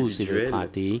of two civil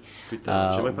party.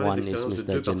 One is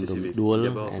Mr. Chen Rumdul,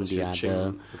 and the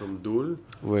other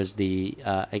was the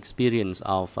experience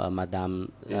of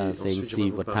Madame Seng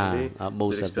Sivota.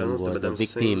 Both of them were the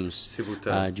victims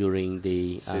during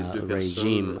the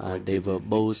regime. They were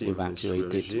both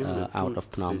evacuated out of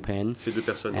Phnom Penh,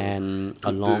 and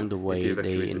along the way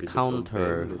they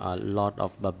encountered a lot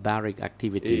of barbaric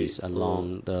activities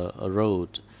along the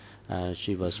road.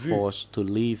 She was forced to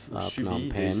leave Phnom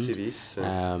Penh.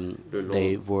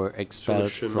 They were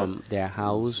expelled from their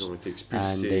house,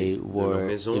 and they were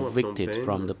evicted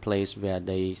from the place where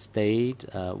they stayed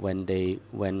when they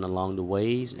went along the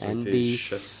way. And the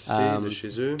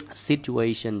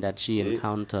situation that she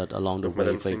encountered along the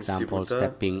way, for example,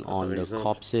 stepping on the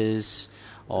corpses,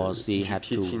 or she had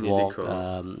to walk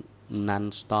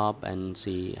non-stop, and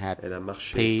she had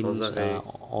pains,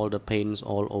 all the pains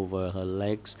all over her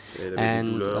legs,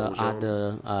 and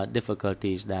other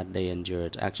difficulties that they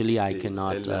endured. Actually, I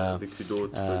cannot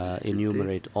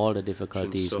enumerate all the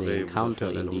difficulties they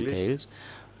encountered in details.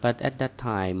 But at that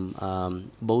time,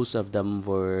 both of them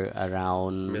were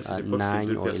around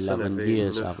 9 or 11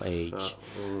 years of age.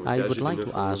 I would like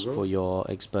to ask for your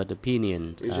expert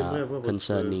opinion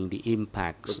concerning the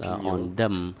impacts on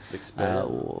them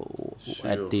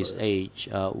at this age.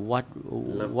 What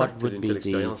would be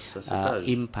the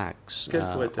impacts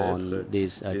on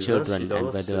these children,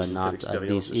 and whether or not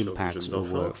these impacts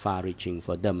were far-reaching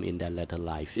for them in their later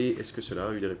life?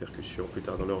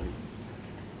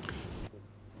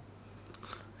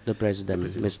 The President,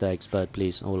 Mr. Expert,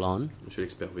 please hold on.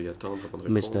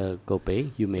 Mr.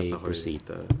 Koppe, you may proceed.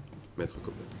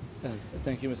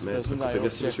 Thank you, Mr. President.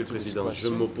 Merci, Monsieur le Président. Je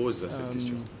m'oppose à cette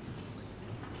question.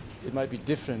 It might be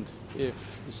different if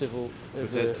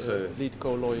the lead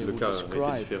co-lawyer would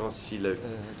describe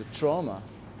the trauma.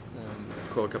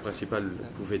 Le cas principal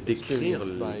pouvait décrire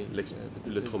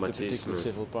le traumatisme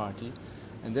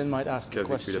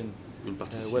avec une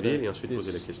partie civile, et ensuite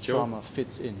poser la question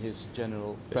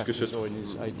est-ce que ce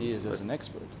traumatisme,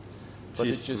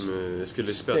 est-ce que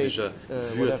l'expert a déjà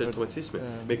vu un tel traumatisme,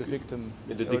 mais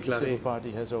de déclarer plutôt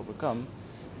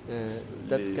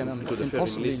de faire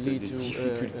une liste des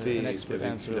difficultés qu'a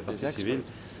vécu la partie civile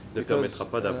ne permettra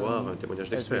pas d'avoir un témoignage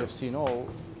d'expert.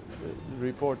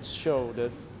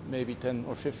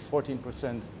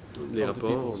 Les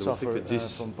rapports ont montré que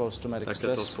 10 à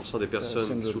 14% des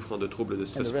personnes souffrant de troubles de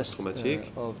stress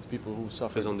post-traumatique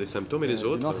présentent des symptômes, et les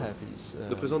autres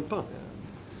ne présentent pas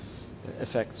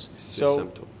ces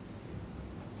symptômes.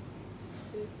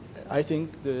 I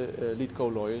think the lead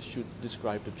co-lawyer should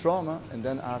describe the trauma and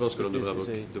then ask. Je pense que l'on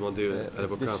devrait demander à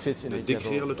l'avocat de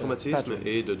décrire le traumatisme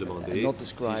et de demander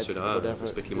si cela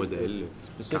respecte les modèles,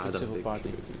 cadre avec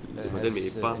les modèles,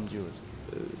 mais pas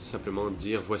simplement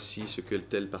dire voici ce que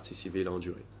telle partie civile a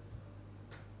enduré.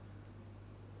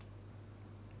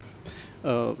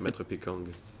 Maître Pekong.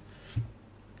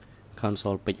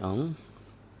 Counsel Pekong.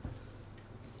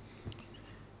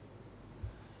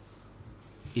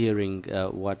 Hearing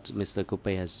what Mr.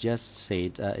 Koppe has just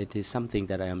said, it is something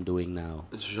that I am doing now.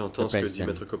 J'entends ce que dit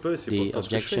Maître Koppe, c'est the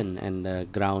objection and the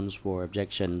grounds for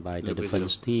objection by the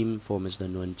defense team for Mr.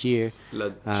 Nguyen Chea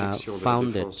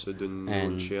founded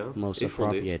and most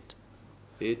appropriate.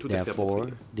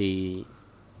 Therefore, the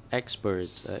expert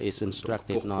is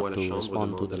instructed not to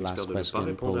respond to the last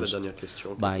question posed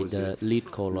by the lead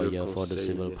co-lawyer for the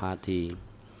civil party.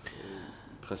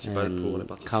 And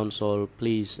counsel,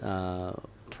 please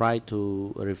try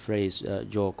to rephrase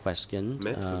your question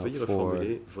for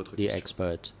the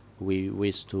expert. We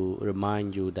wish to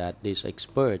remind you that this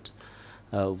expert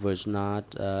was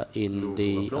not in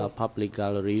the public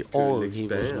gallery, or he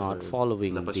was not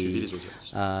following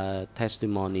the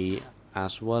testimony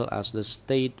as well as the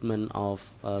statement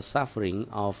of suffering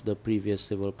of the previous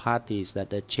civil parties that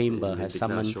the chamber has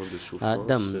summoned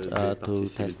them to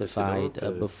testify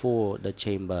before the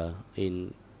chamber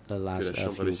in the last few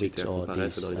weeks or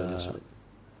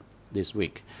this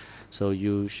week. So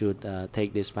you should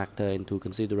take this factor into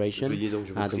consideration,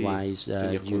 otherwise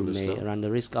you may run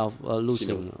the risk of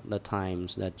losing the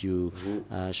times that you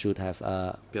should have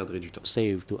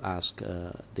saved to ask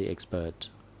the expert.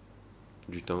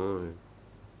 Du temps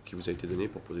qui vous a été donné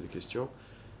pour poser des questions.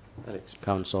 Alex.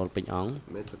 Council Pinyong.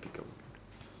 Maître Picong.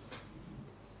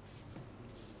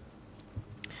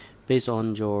 Based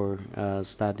on your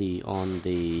study on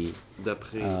the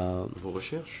d'après vos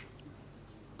recherches,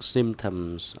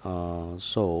 symptoms of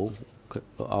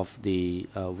the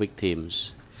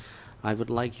victims, I would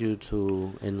like you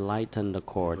to enlighten the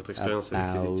court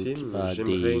about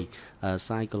the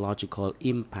psychological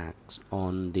impacts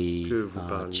on the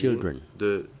children.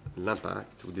 De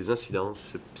l'impact ou des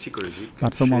incidences psychologiques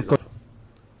chez les enfants.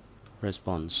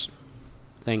 Response.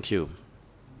 Thank you.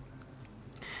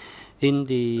 In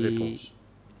the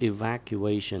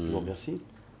evacuation,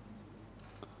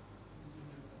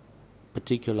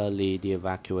 particularly the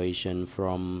evacuation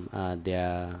from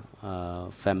their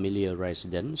familiar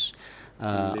residence,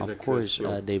 of course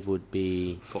they would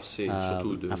be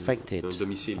affected. Un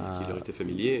domicile qui leur était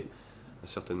familier a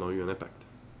certainement eu un impact.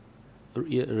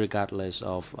 Regardless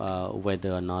of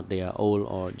whether or not they are old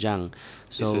or young.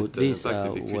 So this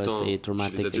was a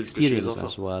traumatic experience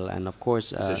as well. And of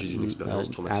course, as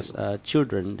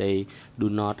children, they do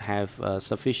not have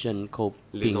sufficient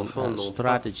coping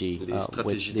strategy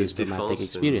with this traumatic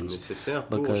experience.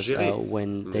 Because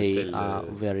when they are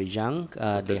very young,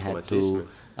 they had to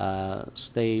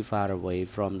stay far away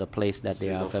from the place that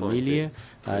they are familiar,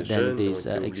 then this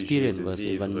experience was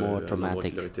even more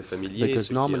traumatic. Because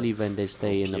normally when they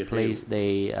stay in a place,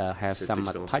 they have some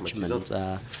attachment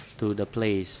to the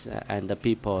place and the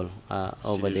people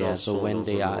over there. So when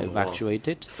they are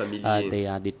evacuated, they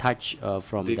are detached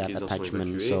from that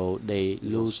attachment. So they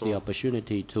lose the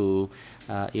opportunity to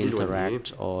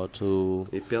interact or to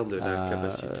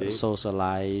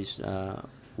socialize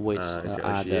with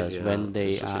others. When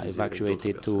they are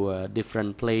evacuated to a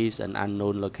different place, an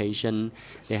unknown location,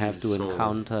 they have to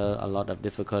encounter a lot of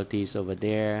difficulties over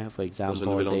there. For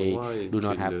example, they do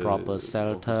not have proper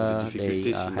shelter,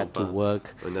 they had to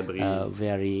work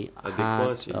very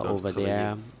hard over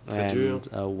there, and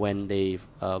when they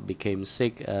became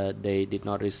sick, they did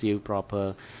not receive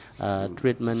proper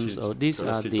treatment. So these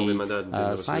are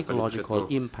the psychological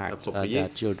impact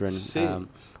that children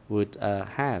would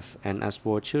have. And as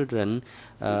for children,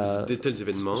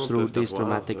 through this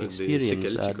traumatic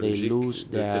experience, they lose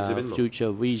their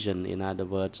future vision. In other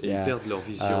words, their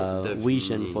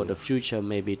vision for the future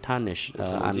may be tarnished,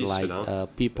 unlike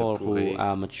people who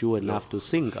are mature enough to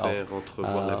think of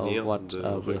what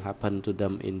will happen to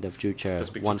them in the future.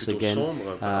 Once again,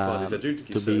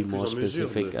 to be more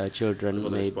specific, children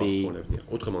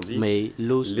may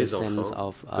lose the sense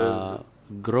of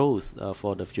growth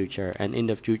for the future, and in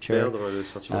the future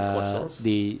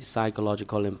the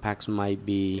psychological impacts might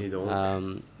be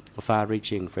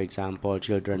far-reaching. For example,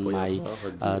 children might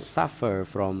suffer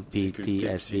from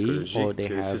PTSD, or they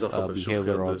have a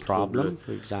behavioral problem,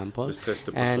 for example,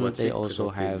 and they also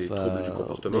have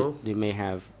they may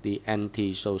have the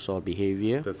anti-social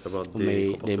behavior.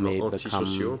 They may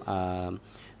become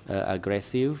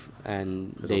aggressive,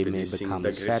 and they may become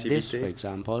sadists, for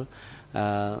example.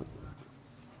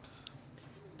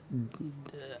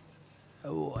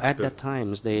 At that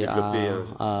times they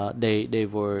are they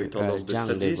were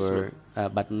young,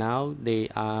 but now they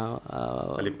are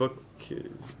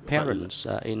parents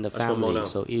in the family.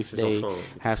 So if they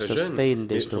have sustained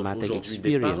this traumatic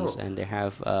experience and they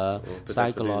have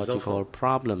psychological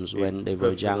problems when they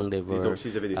were young, they were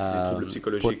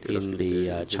put in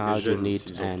the child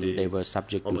unit and they were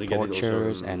subject to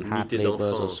tortures and hard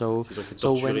labors or so.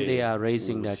 So when they are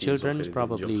raising their children,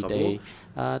 probably they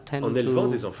tend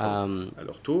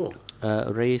to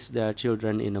raise their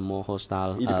children in a more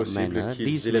hostile manner.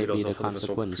 These may be the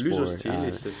consequence for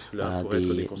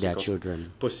their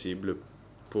children.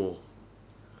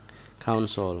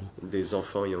 Counsel.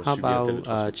 How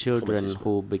about children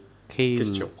who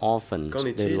became orphans?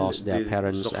 They lost their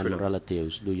parents and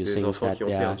relatives. Do you think that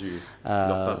their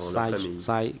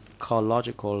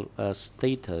psychological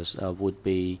status would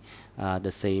be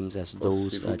the same as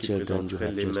those children you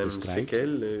have just described?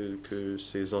 Que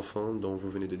ces enfants dont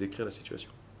vous venez de décrire la situation.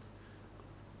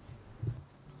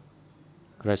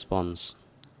 Response.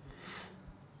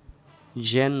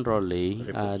 Generally,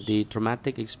 the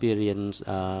traumatic experience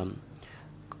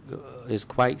is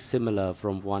quite similar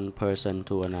from one person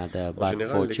to another, but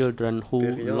for children who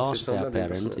lost their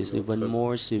parents, it's even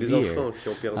more severe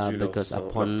because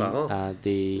upon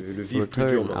the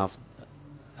return of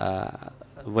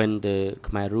when the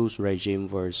Khmer Rouge regime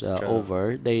was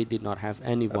over, they did not have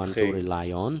anyone to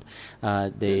rely on.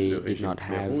 They did not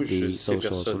have the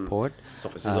social support.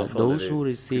 Those who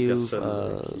receive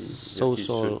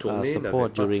social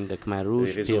support during the Khmer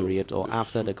Rouge period or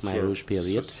after the Khmer Rouge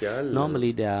period,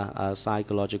 normally their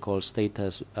psychological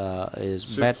status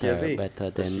is better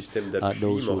than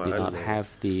those who did not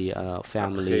have the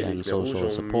family and social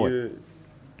support.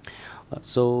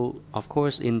 So, of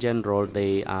course, in general,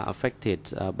 they are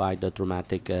affected by the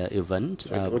traumatic event,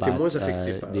 but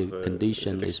the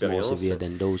condition is more severe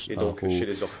than those who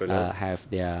have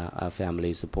their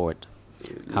family support.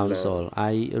 Council,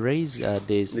 I raise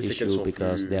this issue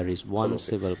because there is one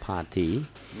civil party.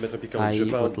 I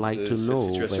would like to know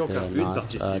whether or not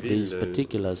this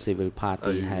particular civil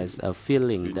party has a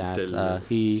feeling that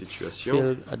he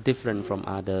feels different from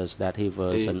others, that he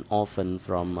was an orphan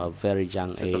from a very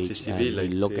young age, and he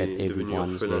looked at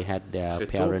everyone, they had their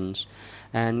parents.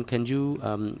 And can you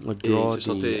draw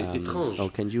the, or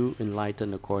can you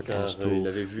enlighten the court as to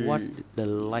what is the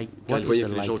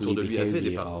likely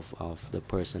behavior of the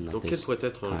person of this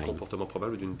kind?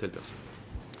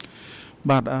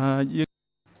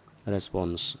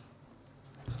 Response.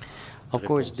 Of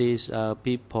course, these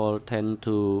people tend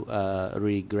to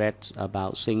regret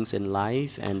about things in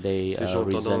life, and they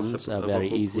resent very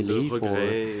easily.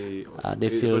 They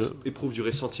feel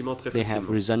they have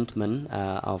resentment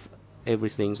of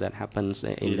everything that happens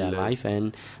in their life,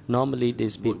 and normally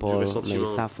these people may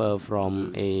suffer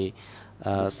from a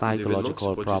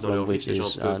psychological problem which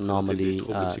is normally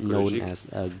known as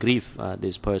grief.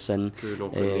 This person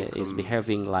is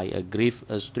behaving like a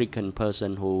grief-stricken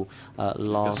person who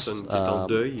lost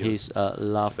his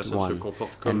loved one.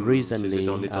 And recently,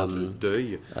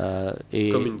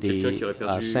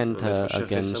 the Center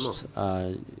Against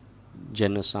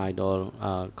Genocidal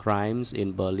crimes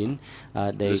in Berlin,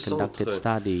 they conducted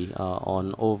study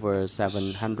on over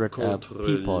 700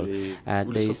 people,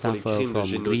 and they suffer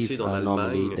from grief.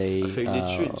 Normally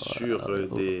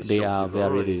they are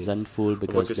very resentful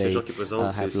because they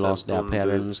have lost their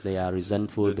parents. They are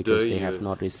resentful because they have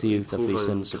not received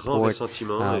sufficient support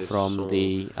from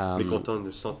the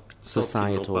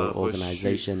societal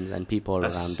organizations and people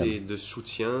around them.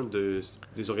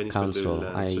 Council,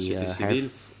 I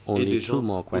have only two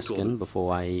more questions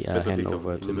before I hand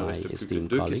over to my esteemed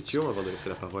colleagues.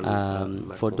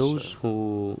 For those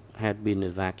who had been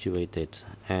evacuated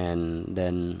and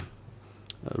then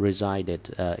resided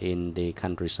in the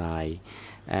countryside,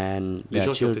 and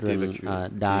their children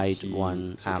died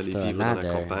one after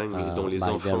another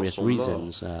by various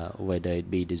reasons, whether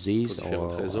it be disease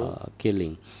or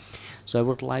killing. So I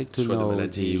would like to know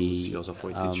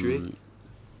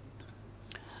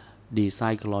the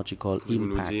psychological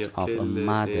impact of a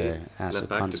mother as a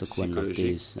consequence of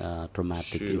this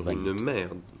traumatic event.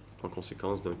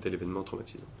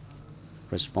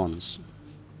 Response.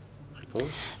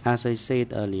 As I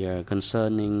said earlier,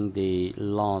 concerning the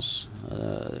loss,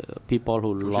 people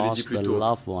who lost their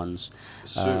loved ones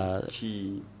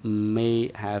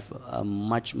may have a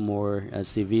much more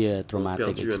severe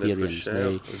traumatic experience.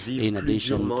 They, in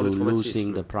addition to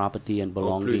losing the property and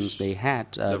belongings they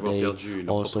had, they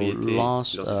also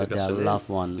lost their loved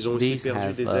ones. These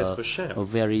have a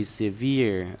very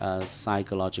severe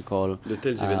psychological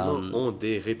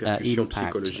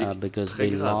impact because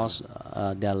they lost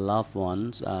their loved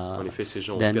ones.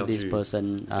 Then this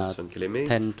person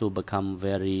tend to become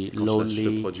very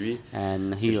lonely,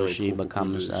 and he or she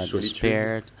becomes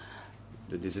despaired,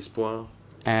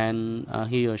 and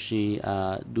he or she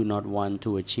do not want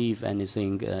to achieve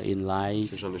anything in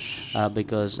life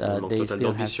because they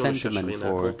still have sentiment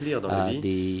for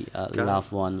the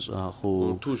loved ones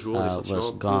who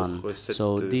was gone.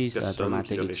 So this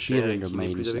traumatic experience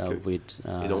remains with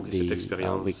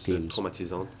the victims.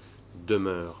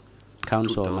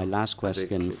 Council, my last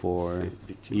question for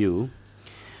you.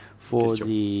 For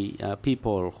the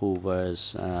people who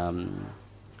was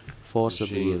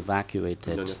forcibly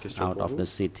evacuated out of the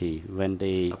city, when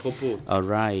they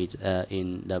arrived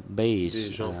in the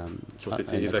base in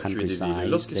the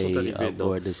countryside, they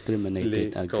were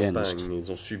discriminated against.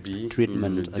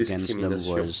 Treatment against them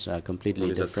was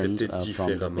completely different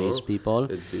from the base people,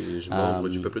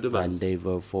 and they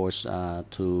were forced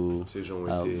to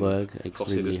work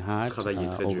extremely hard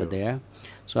over there.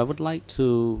 So I would like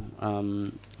to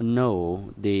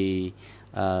know the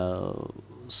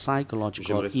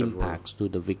psychological impacts to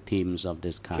the victims of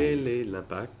this kind. Quel est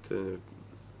l'impact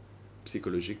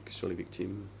psychologique sur les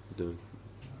victimes d'une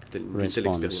telle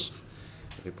expérience?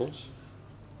 Réponse.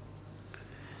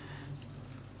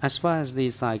 As far as the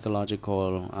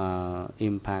psychological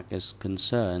impact is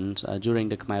concerned, during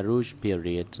the Khmer Rouge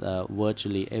period,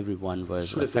 virtually everyone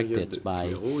was affected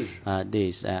by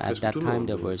this. At that time,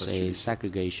 there was a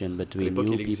segregation between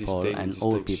new people and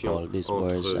old people. This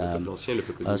was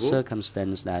a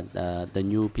circumstance that the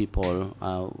new people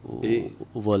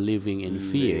were living in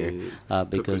fear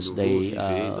because they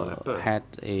had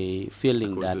a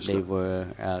feeling that they were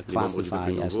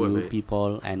classified as new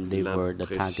people and they were the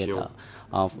target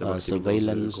of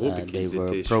surveillance. They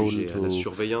were prone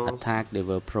to attack, they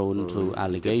were prone to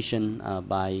allegation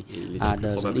by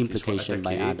others and implication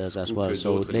by others as well.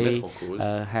 So they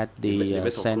had the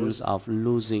sense of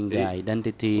losing their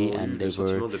identity, and they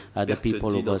were the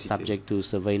people who were subject to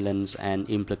surveillance and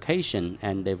implication,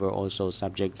 and they were also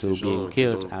subject to being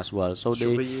killed as well. So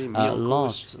they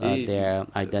lost their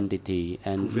identity,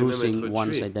 and losing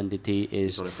one's identity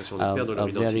is a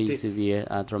very severe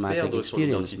traumatic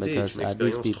experience because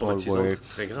these people were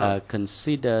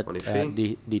considered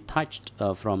detached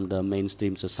from the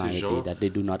mainstream society, that they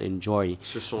do not enjoy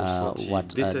what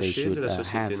they should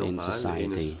have in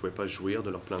society.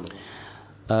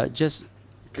 Just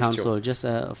Council, just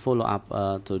a follow-up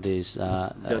to this.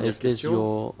 Is this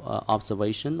your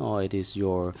observation, or it is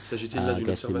your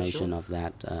guesstimation of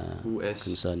that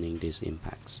concerning these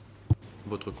impacts?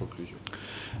 Votre conclusion.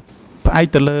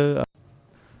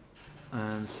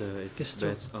 And so it's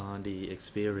based on the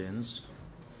experience,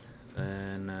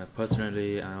 and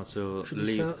personally I also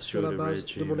lived through the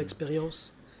regime.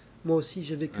 Moi aussi,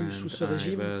 j'ai vécu sous ce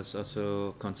régime.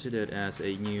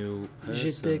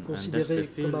 J'étais considéré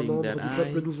comme un membre du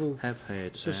peuple nouveau.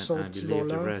 Ce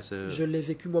sentiment-là, je l'ai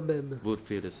vécu moi-même.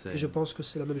 Et je pense que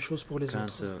c'est la même chose pour les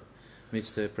autres.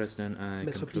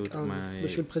 Maître Pic-Anh,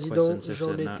 Monsieur le Président,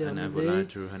 j'en ai terminé.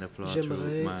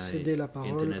 J'aimerais céder la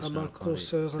parole à ma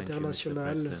consoeur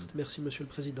internationale. Merci, Monsieur le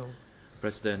Président.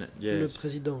 Le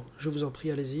Président, je vous en prie,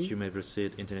 allez-y.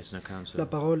 La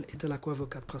parole est à la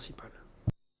co-avocate principale.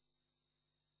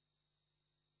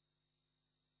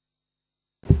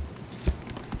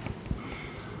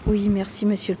 Oui, merci,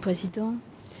 Monsieur le Président.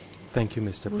 Thank you,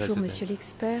 Mr. Bonjour, Monsieur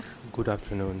l'expert. Good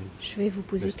afternoon. Je vais vous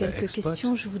poser quelques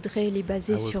questions. Je voudrais les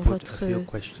baser sur votre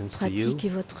pratique et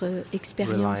votre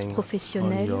expérience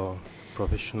professionnelle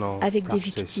avec des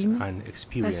victimes,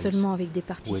 pas seulement avec des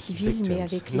partis civils, mais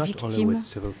avec les victimes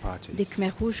des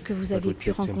Khmer Rouges que vous avez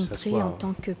pu rencontrer en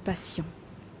tant que patient.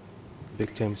 Je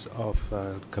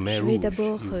vais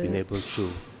d'abord,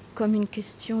 comme une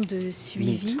question de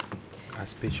suivi,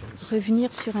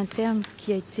 revenir sur un terme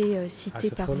qui a été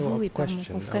cité par vous et par mon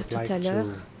confrère tout à l'heure,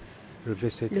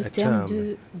 le terme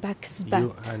de backsbat.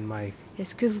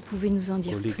 Est-ce que vous pouvez nous en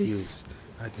dire plus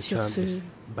sur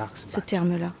ce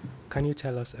terme-là? Can you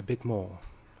tell us a bit more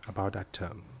about that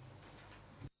term?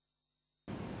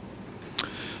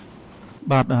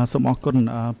 បាទសូមអរគុណ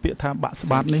ពាក្យថាបាក់ស្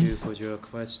បាតនេះ Thank you for your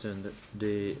question.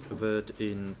 The word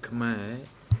in Khmer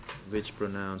which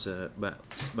pronounce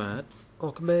backsbat.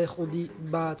 En Khmer, on dit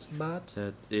bat.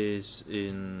 That is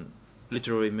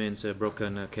literally means a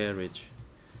broken carriage.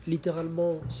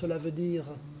 Littéralement, cela veut dire.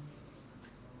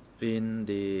 In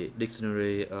the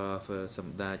dictionary of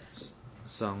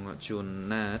Song Chun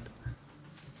Nat,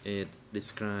 it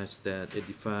defines that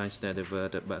the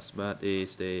word backsbat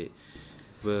is the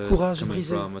word coming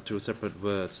from two separate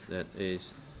words. That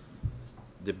is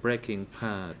the breaking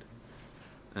part,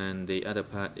 and the other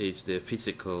part is the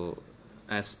physical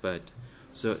aspect.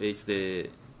 So it's the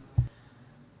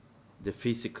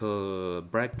physical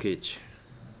breakage,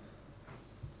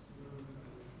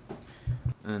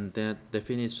 and that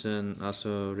definition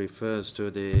also refers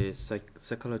to the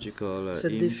psychological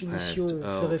impact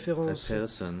of a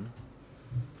person.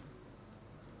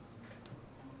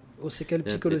 Aux séquelles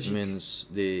psychologiques. That means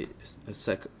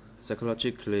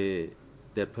psychologically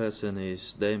that person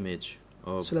is damaged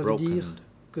or Cela broken. veut dire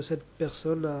que cette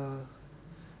personne a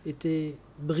été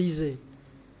brisée.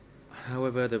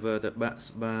 However, the word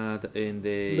backsbat in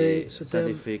the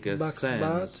scientific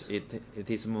sense, it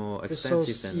is more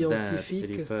extensive than that. It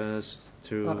refers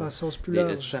to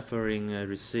the suffering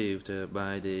received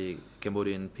by the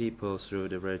Cambodian people through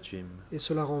the regime. Et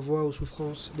cela renvoie aux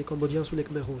souffrances des Cambodgiens sous les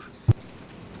Khmer Rouges.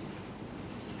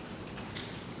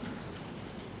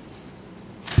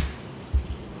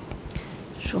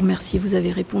 Je vous remercie. Vous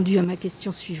avez répondu à ma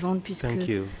question suivante puisque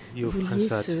vous liez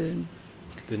ce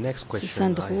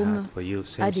syndrome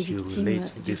à des victimes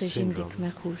du régime des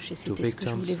Khmer Rouges. Et c'était ce que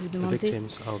je voulais vous demander.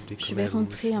 Je vais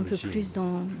rentrer un peu plus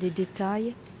dans des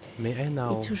détails.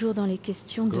 Et toujours dans les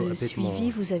questions de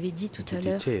suivi, vous avez dit tout à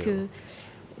l'heure que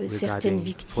certaines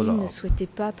victimes ne souhaitaient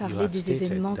pas parler des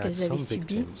événements qu'elles avaient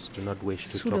subis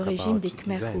sous le régime des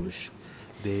Khmer Rouges.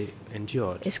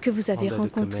 endured. Est-ce que vous avez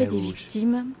rencontré des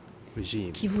victimes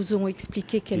qui vous ont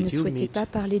expliqué qu'elles ne souhaitaient pas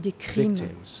parler des crimes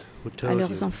à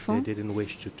leurs enfants?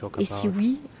 Et si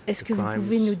oui, est-ce que vous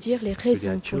pouvez nous dire les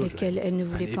raisons pour lesquelles elles ne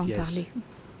voulaient pas en parler?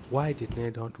 Why did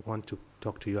they not want to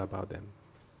talk to you about them?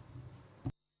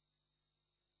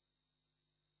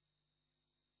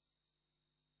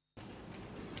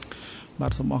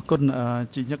 Thank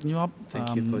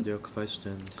you for your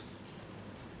question.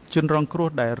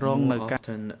 More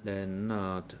often than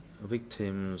not,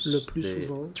 victims, the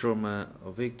trauma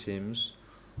victims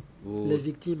who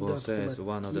possess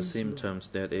one of the symptoms,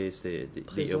 that is the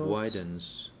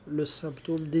avoidance,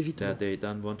 that they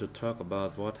don't want to talk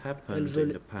about what happened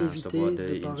in the past or what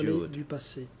they endured.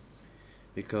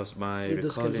 Because by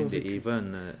recalling the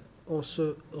event,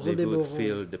 they would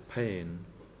feel the pain.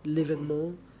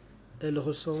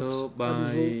 So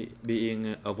by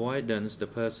being avoidance, the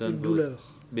person will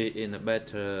be in a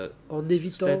better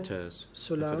status.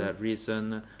 For that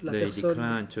reason, they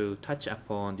decline to touch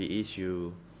upon the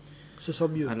issue.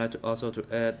 I'd like to also to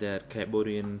add that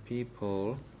Cambodian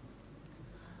people,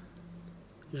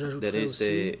 that is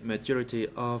the majority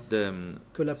of them,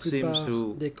 seems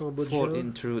to fall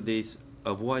into this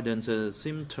avoidance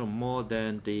symptom more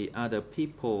than the other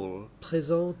people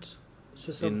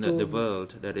in the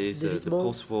world, that is the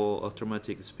post-war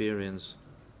traumatic experience.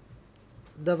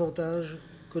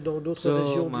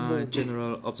 So my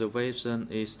general observation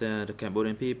is that the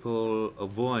Cambodian people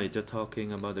avoid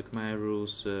talking about the Khmer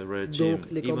Rouge regime,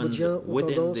 even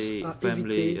within the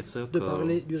family circle.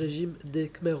 And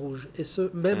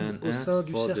as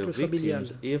for the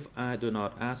victims, if I do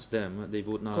not ask them, they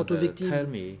would not tell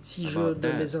me about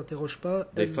that.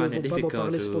 They find it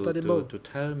difficult to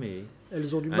tell me. And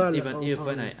even if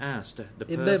when I asked the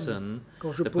person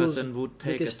would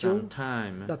take some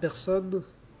time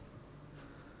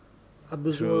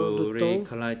to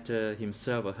recollect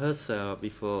himself or herself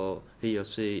before he or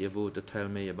she would tell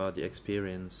me about the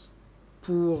experience.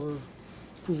 Pour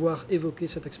pouvoir évoquer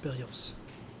cette expérience.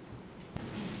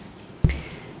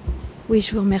 Oui,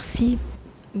 je vous remercie,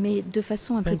 mais de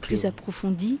façon un peu plus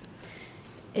approfondie,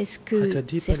 est-ce que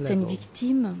certaines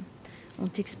victimes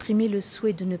ont exprimé le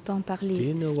souhait de ne pas en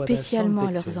parler spécialement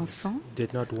à leurs enfants,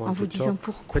 en vous disant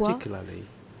pourquoi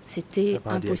c'était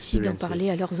impossible d'en parler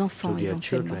à leurs enfants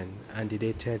éventuellement? And did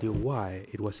they tell you why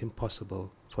it was impossible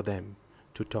for them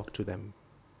to talk to them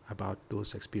about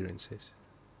those experiences?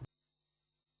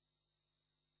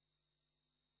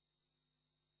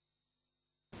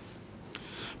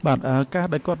 But ការ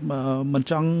ដែលគាត់មិន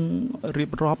ចង់រៀ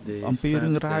បរាប់អំពីរឿ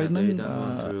ងរ៉ាវហ្នឹង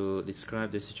to describe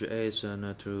the situation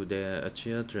to their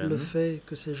children. Le fait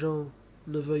que ces gens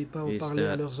ne veuillent pas en parler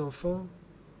à leurs enfants,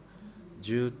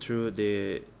 due to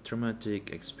the traumatic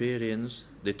experience,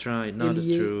 they try not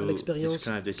to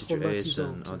describe the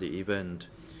situation or the event.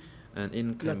 And in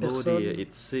Cambodia,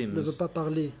 it seems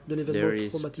there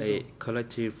is a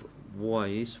collective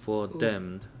voice for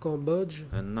them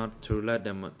and not to let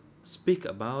them speak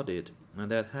about it. And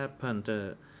that happened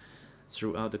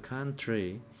throughout the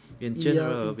country. In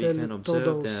general, we can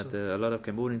observe that a lot of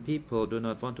Cambodian people do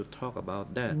not want to talk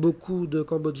about that. Beaucoup de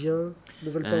Cambodgiens ne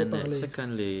veulent pas en parler. And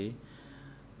secondly,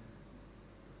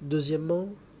 deuxièmement,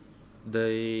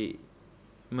 they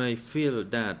may feel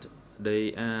that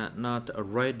they are not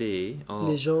ready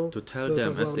or to tell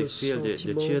them, as they feel their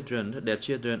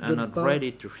children are not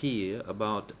ready to hear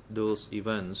about those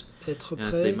events,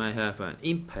 as they might have an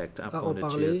impact upon the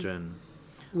children,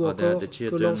 or that the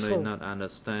children may not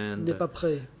understand the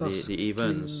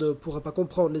events. Ne pourra pas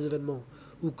comprendre les événements,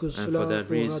 ou que cela aura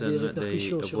des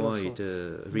répercussions sur l'enfant.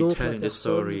 Donc la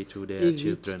personne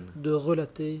évite de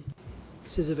relater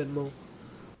ces événements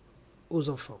aux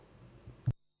enfants.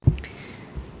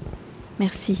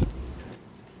 Merci.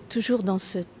 Toujours dans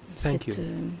cette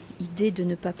idée de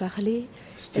ne pas parler,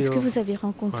 est-ce que vous avez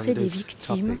rencontré des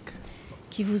victimes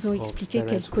qui vous ont expliqué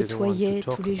qu'elles côtoyaient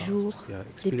tous les jours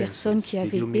des personnes qui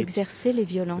avaient exercé les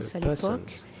violences à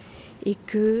l'époque et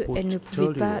qu'elles ne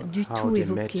pouvaient pas du tout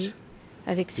évoquer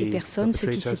avec ces personnes ce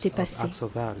qui s'était passé?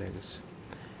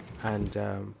 And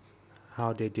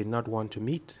how they did not want to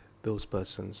meet those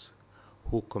persons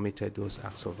who committed those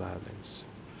acts of violence.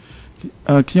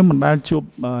 ខ្ញុំមិនដែលជួប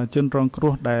ជនរងគ្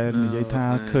រោះដែលនិយាយថា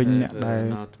ឃើញអ្នកដែល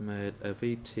not met a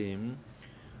victim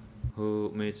who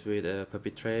meets with a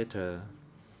perpetrator.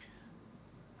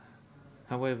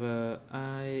 However,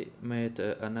 I met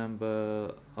a number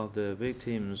of the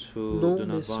victims who do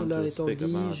not want to speak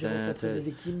about that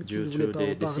due to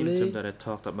the symptoms that I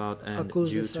talked about and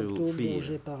due to fear.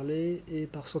 Et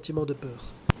par sentiment de peur.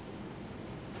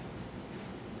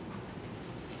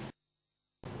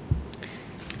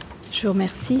 Je vous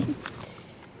remercie.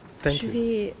 Je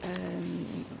vais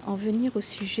en venir au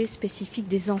sujet spécifique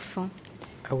des enfants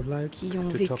qui ont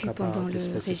vécu pendant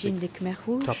le régime des Khmers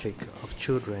rouges. Donc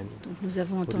nous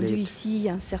avons entendu ici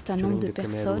un certain nombre de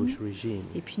personnes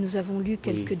et puis nous avons lu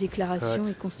quelques déclarations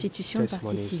et constitutions de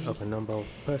partie civile.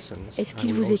 Est-ce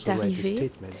qu'il vous est arrivé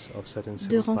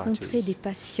de rencontrer des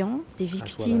patients, des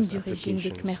victimes du régime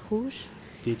des Khmers rouges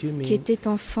qui étaient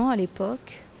enfants à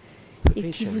l'époque et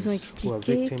qui vous ont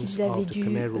expliqué qu'ils avaient dû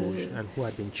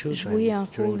jouer un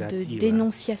rôle de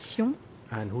dénonciation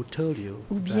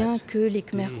ou bien que les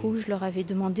Khmers rouges leur avaient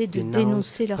demandé de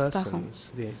dénoncer leurs parents?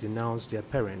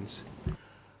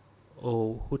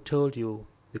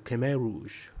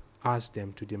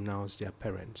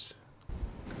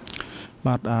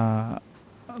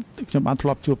ខ្ញុំបានធ្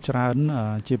លាប់ជួបច្រើន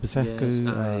ជាពិសេសគឺ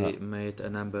made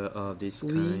a number of this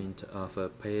kind of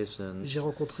patients. J'ai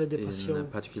rencontré des patients in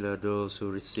particular those who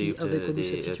received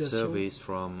the service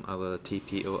from our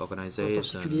TPO organization. En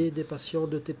particulier des patients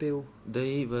de TPO.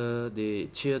 They were the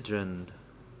children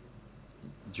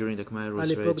during the Khmer Rouge regime. À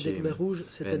l'époque des Khmer Rouges,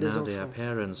 c'était des enfants. They are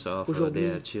parents of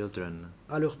their children.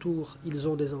 À leur tour, ils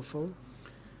ont des enfants.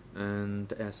 And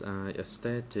as I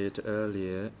stated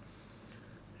earlier,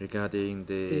 regarding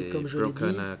the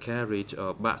broken carriage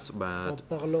or backsbat,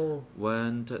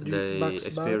 when they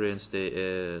experienced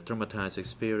the traumatized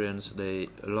experience, they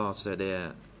lost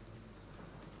their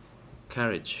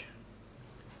carriage.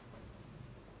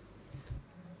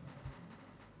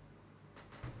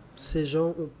 Ces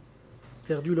gens ont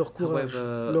perdu leur courage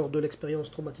lors de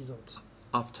l'expérience traumatisante.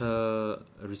 After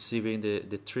receiving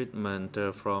the treatment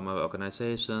from our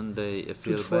organization, they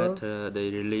feel better,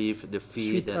 they relieve the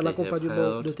fear that they have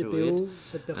held through it,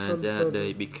 and that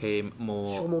they became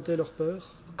more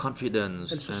confident,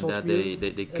 and that they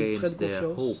gained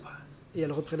their hope.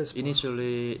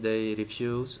 Initially, they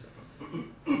refused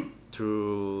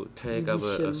to take our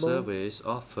service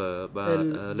offer, but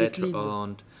later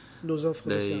on,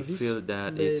 they feel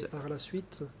that it's a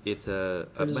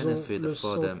benefit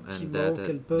for them, and that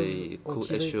they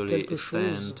could actually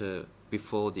stand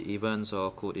before the events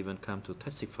or could even come to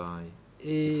testify.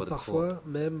 Et parfois,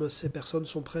 même ces personnes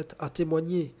sont prêtes à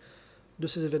témoigner de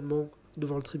ces événements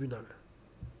devant le tribunal.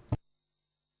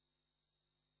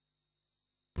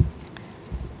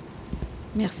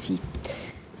 Merci.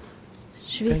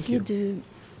 Je vais essayer de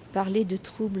parler de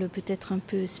troubles peut-être un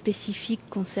peu spécifiques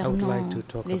concernant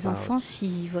les enfants,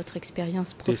 si votre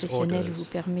expérience professionnelle vous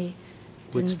permet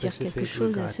de nous dire quelque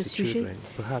chose à ce sujet.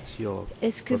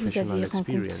 Est-ce que vous avez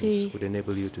rencontré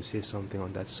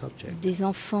des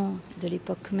enfants de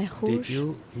l'époque Khmer Rouge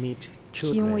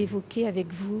qui ont évoqué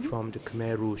avec vous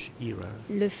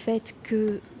le fait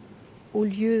que, au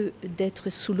lieu d'être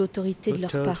sous l'autorité de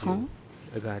leurs parents,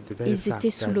 ils étaient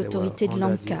sous l'autorité de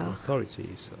l'Ankar?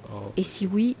 Et si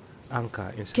oui,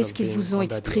 qu'est-ce qu'ils vous ont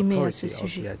exprimé à ce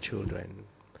sujet?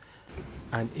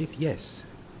 And if yes,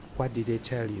 what did they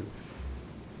tell you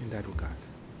in that regard?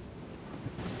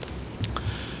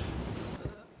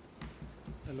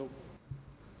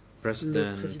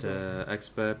 President,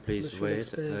 expert, please wait.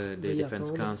 The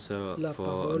Defense Counsel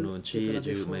for Nunchi,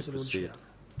 you may proceed.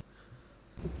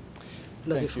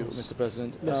 Thank you, Mr.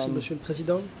 President. Merci, Monsieur le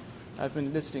Président. I've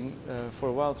been listening for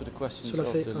a while to the questions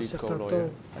of the lead co-lawyer,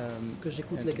 and to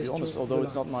be honest, although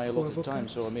it's not my allotted time,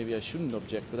 so maybe I shouldn't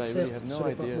object, but I really have no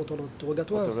idea what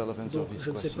the relevance of these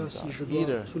questions are.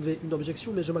 Either the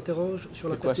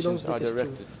questions are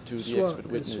directed to the expert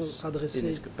witness in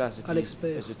his capacity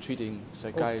as a treating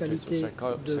psychiatrist or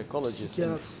psychologist,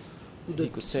 and he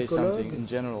could say something in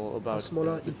general about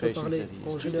the patients that he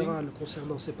is treating,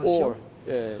 or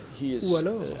he is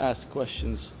asked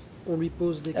questions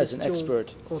as an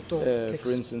expert,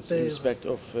 for instance, in respect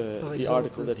of the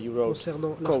article that he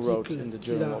co-wrote in the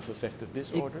Journal of Affective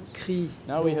Disorders.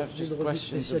 Now we have just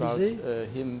questions about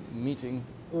him meeting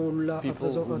people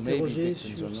who may be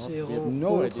victims or not. We have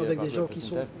no idea about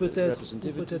representative.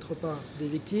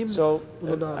 So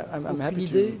I'm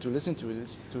happy to listen to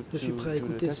this, to the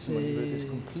testimony, but it's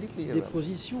completely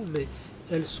irrelevant. Mais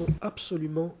elles sont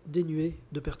absolument dénuées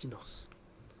de pertinence.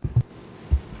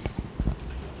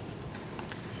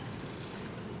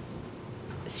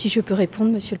 Si je peux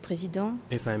répondre, Monsieur le Président,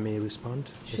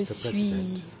 je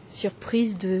suis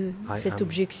surprise de cette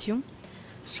objection.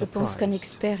 Je pense qu'un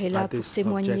expert est là pour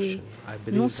témoigner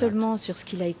non seulement sur ce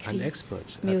qu'il a écrit,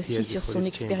 mais aussi sur son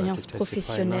expérience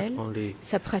professionnelle,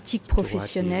 sa pratique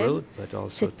professionnelle.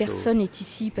 Cette personne est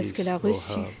ici parce qu'elle a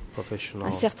reçu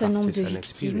un certain nombre de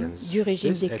victimes du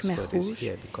régime des Khmers rouges,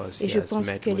 et je pense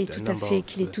qu'il est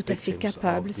tout à fait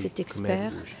capable, cet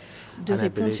expert, de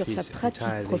répondre sur sa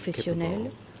pratique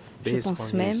professionnelle Je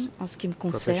pense même, en ce qui me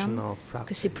concerne,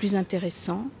 que c'est plus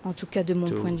intéressant, en tout cas de mon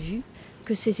point de vue,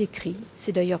 que ses écrits.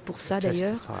 C'est d'ailleurs pour ça,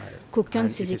 qu'aucun de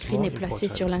ses écrits n'est placé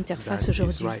sur l'interface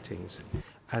aujourd'hui.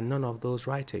 And none of those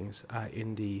writings are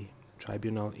in the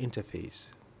tribunal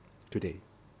interface today.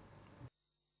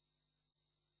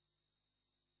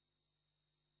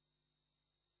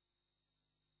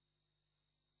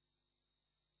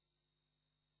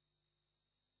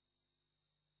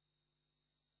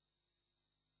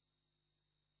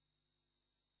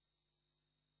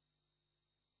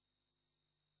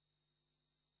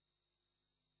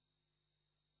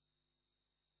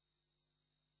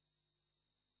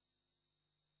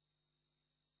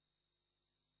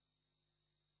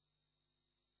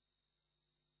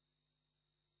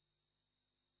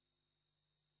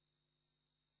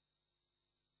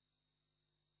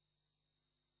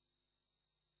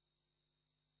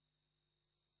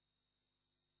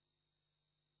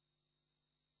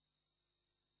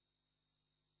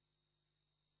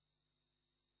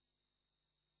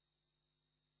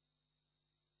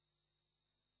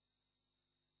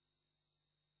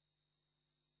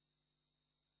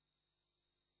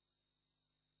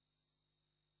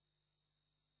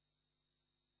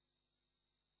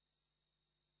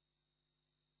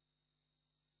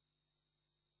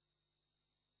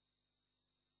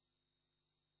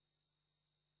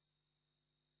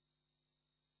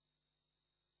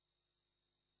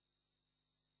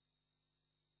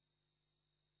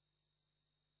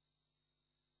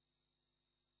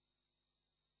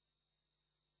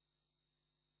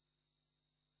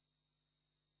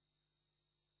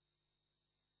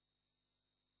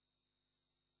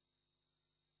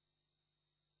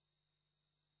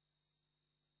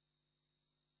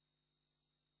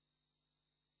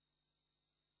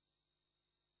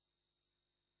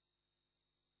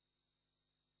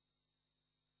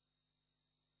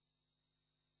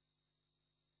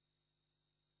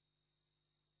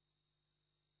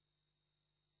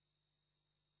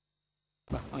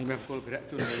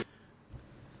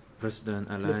 President,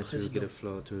 I'd like to give the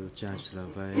floor to Judge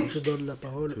Lavergne Je donne la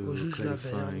parole au juge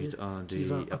Lavergne qui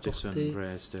va apporter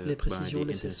les précisions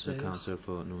nécessaires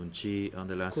concernant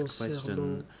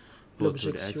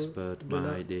l'objection de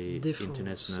la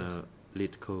défense.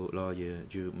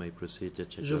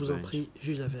 Je vous en prie,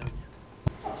 juge Lavergne.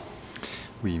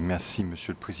 Oui, merci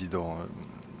Monsieur le Président.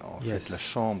 En fait, la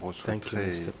Chambre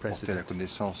souhaiterait porter à la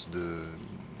connaissance de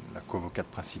la convocate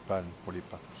principale pour les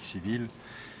parties civiles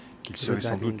qu'il serait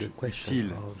sans doute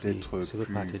utile d'être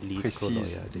plus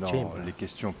précise dans les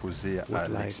questions posées à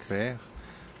l'expert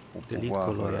pour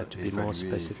pouvoir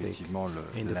évaluer effectivement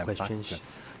l'impact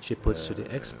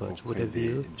auprès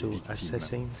des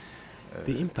victimes.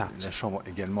 La Chambre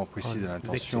également précise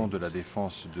l'intention de la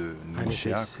défense de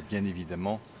Nunchia que bien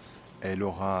évidemment elle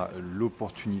aura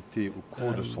l'opportunité au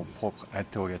cours de son propre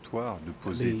interrogatoire de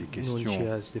poser des questions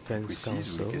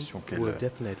précises ou des questions qu'elle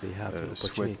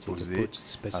souhaite poser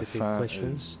afin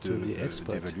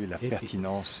d'évaluer la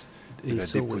pertinence de la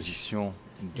déposition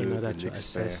de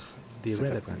l'expert cet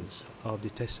après-midi.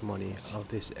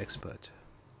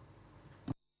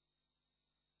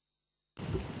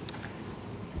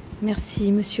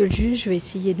 Merci, Monsieur le juge. Je vais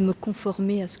essayer de me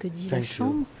conformer à ce que dit la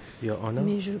Chambre.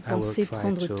 Mais je pensais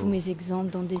prendre tous mes exemples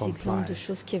dans des exemples de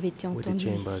choses qui avaient été entendues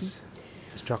ici.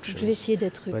 Je vais essayer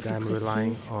d'être plus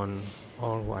précise.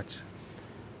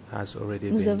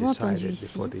 Nous avons entendu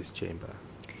ici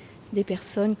des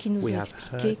personnes qui nous ont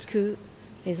expliqué que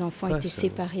les enfants étaient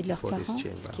séparés de leurs parents,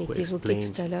 ce qui a été évoqué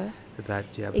tout à l'heure,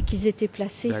 et qu'ils étaient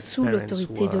placés sous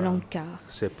l'autorité de l'ANCAR.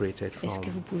 Est-ce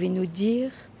que vous pouvez nous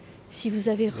dire si vous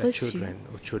avez reçu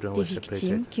des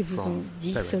victimes qui vous ont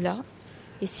dit cela?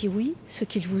 Et si oui, ce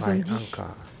qu'ils vous ont dit.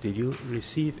 Did you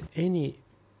receive any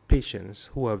patients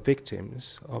who are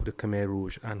victims of the Khmer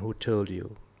Rouge and who told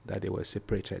you that they were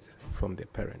separated from their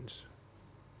parents?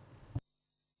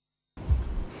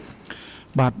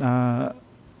 បាទ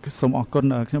សូមអរគុណ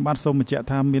ខ្ញុំបាទសូមបញ្ជាក់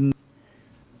ថាមាន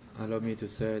Allow me to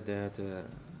say that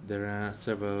there are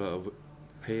several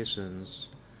patients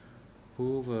who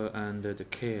were under the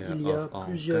care of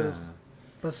ANCAR.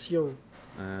 Patients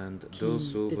and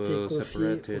those who were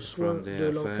separated from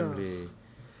their family,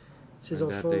 Ces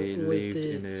enfants ont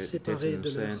été séparés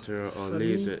de leur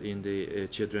famille.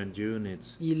 Children's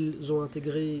units. Ils ont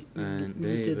intégré une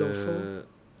unité d'enfants.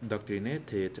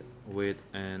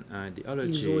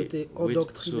 Ils ont été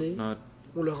endoctrinés.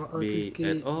 On leur a inculqué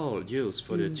une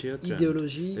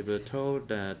idéologie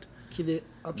qui n'est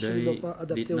absolument pas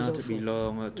adaptée aux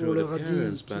enfants. On leur a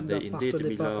dit qu'ils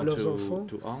n'appartenaient pas à leurs enfants,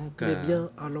 mais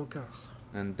bien à l'ANCAR.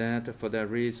 And that for that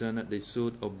reason they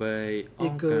should obey et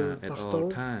que, partant,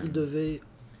 ils devaient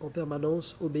en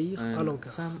permanence obéir à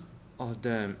l'Ankar. Some of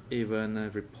them even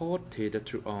reported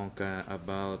to Ankar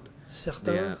about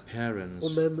Certains their parents. ont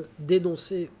même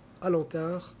dénoncé à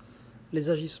l'Ankar les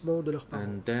agissements de leurs parents.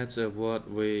 And that's what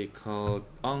we call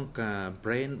Ankar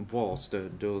brainwashed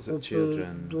those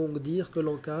children. On peut donc dire que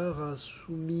l'Ankar a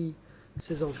soumis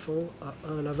ses enfants à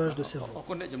un lavage de cerveau.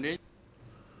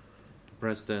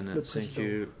 President, thank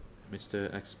you, Mr.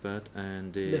 Expert,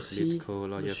 and the Merci, lead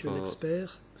co-lawyer Monsieur for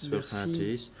l'expert.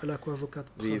 Merci à la co-avocate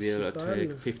We will principale.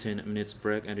 take 15 minutes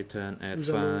break and return at Nous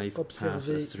allons 5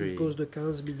 observer past 3. une pause de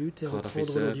 15 minutes et Court reprendre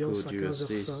officer, l'audience à could you 15h05.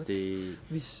 assist the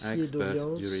Huissier expert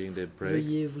d'audience, during the break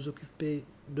veuillez vous occuper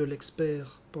de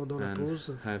l'expert pendant la and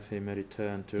pause have him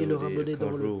return to et le the ramener dans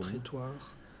le courtroom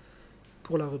prétoire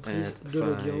pour la reprise at de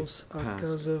l'audience 5 à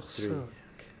past 15h05. 3.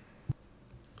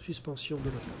 Suspension de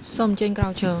l'audience. សូមអញ្ជើញក្រោ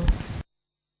យជើង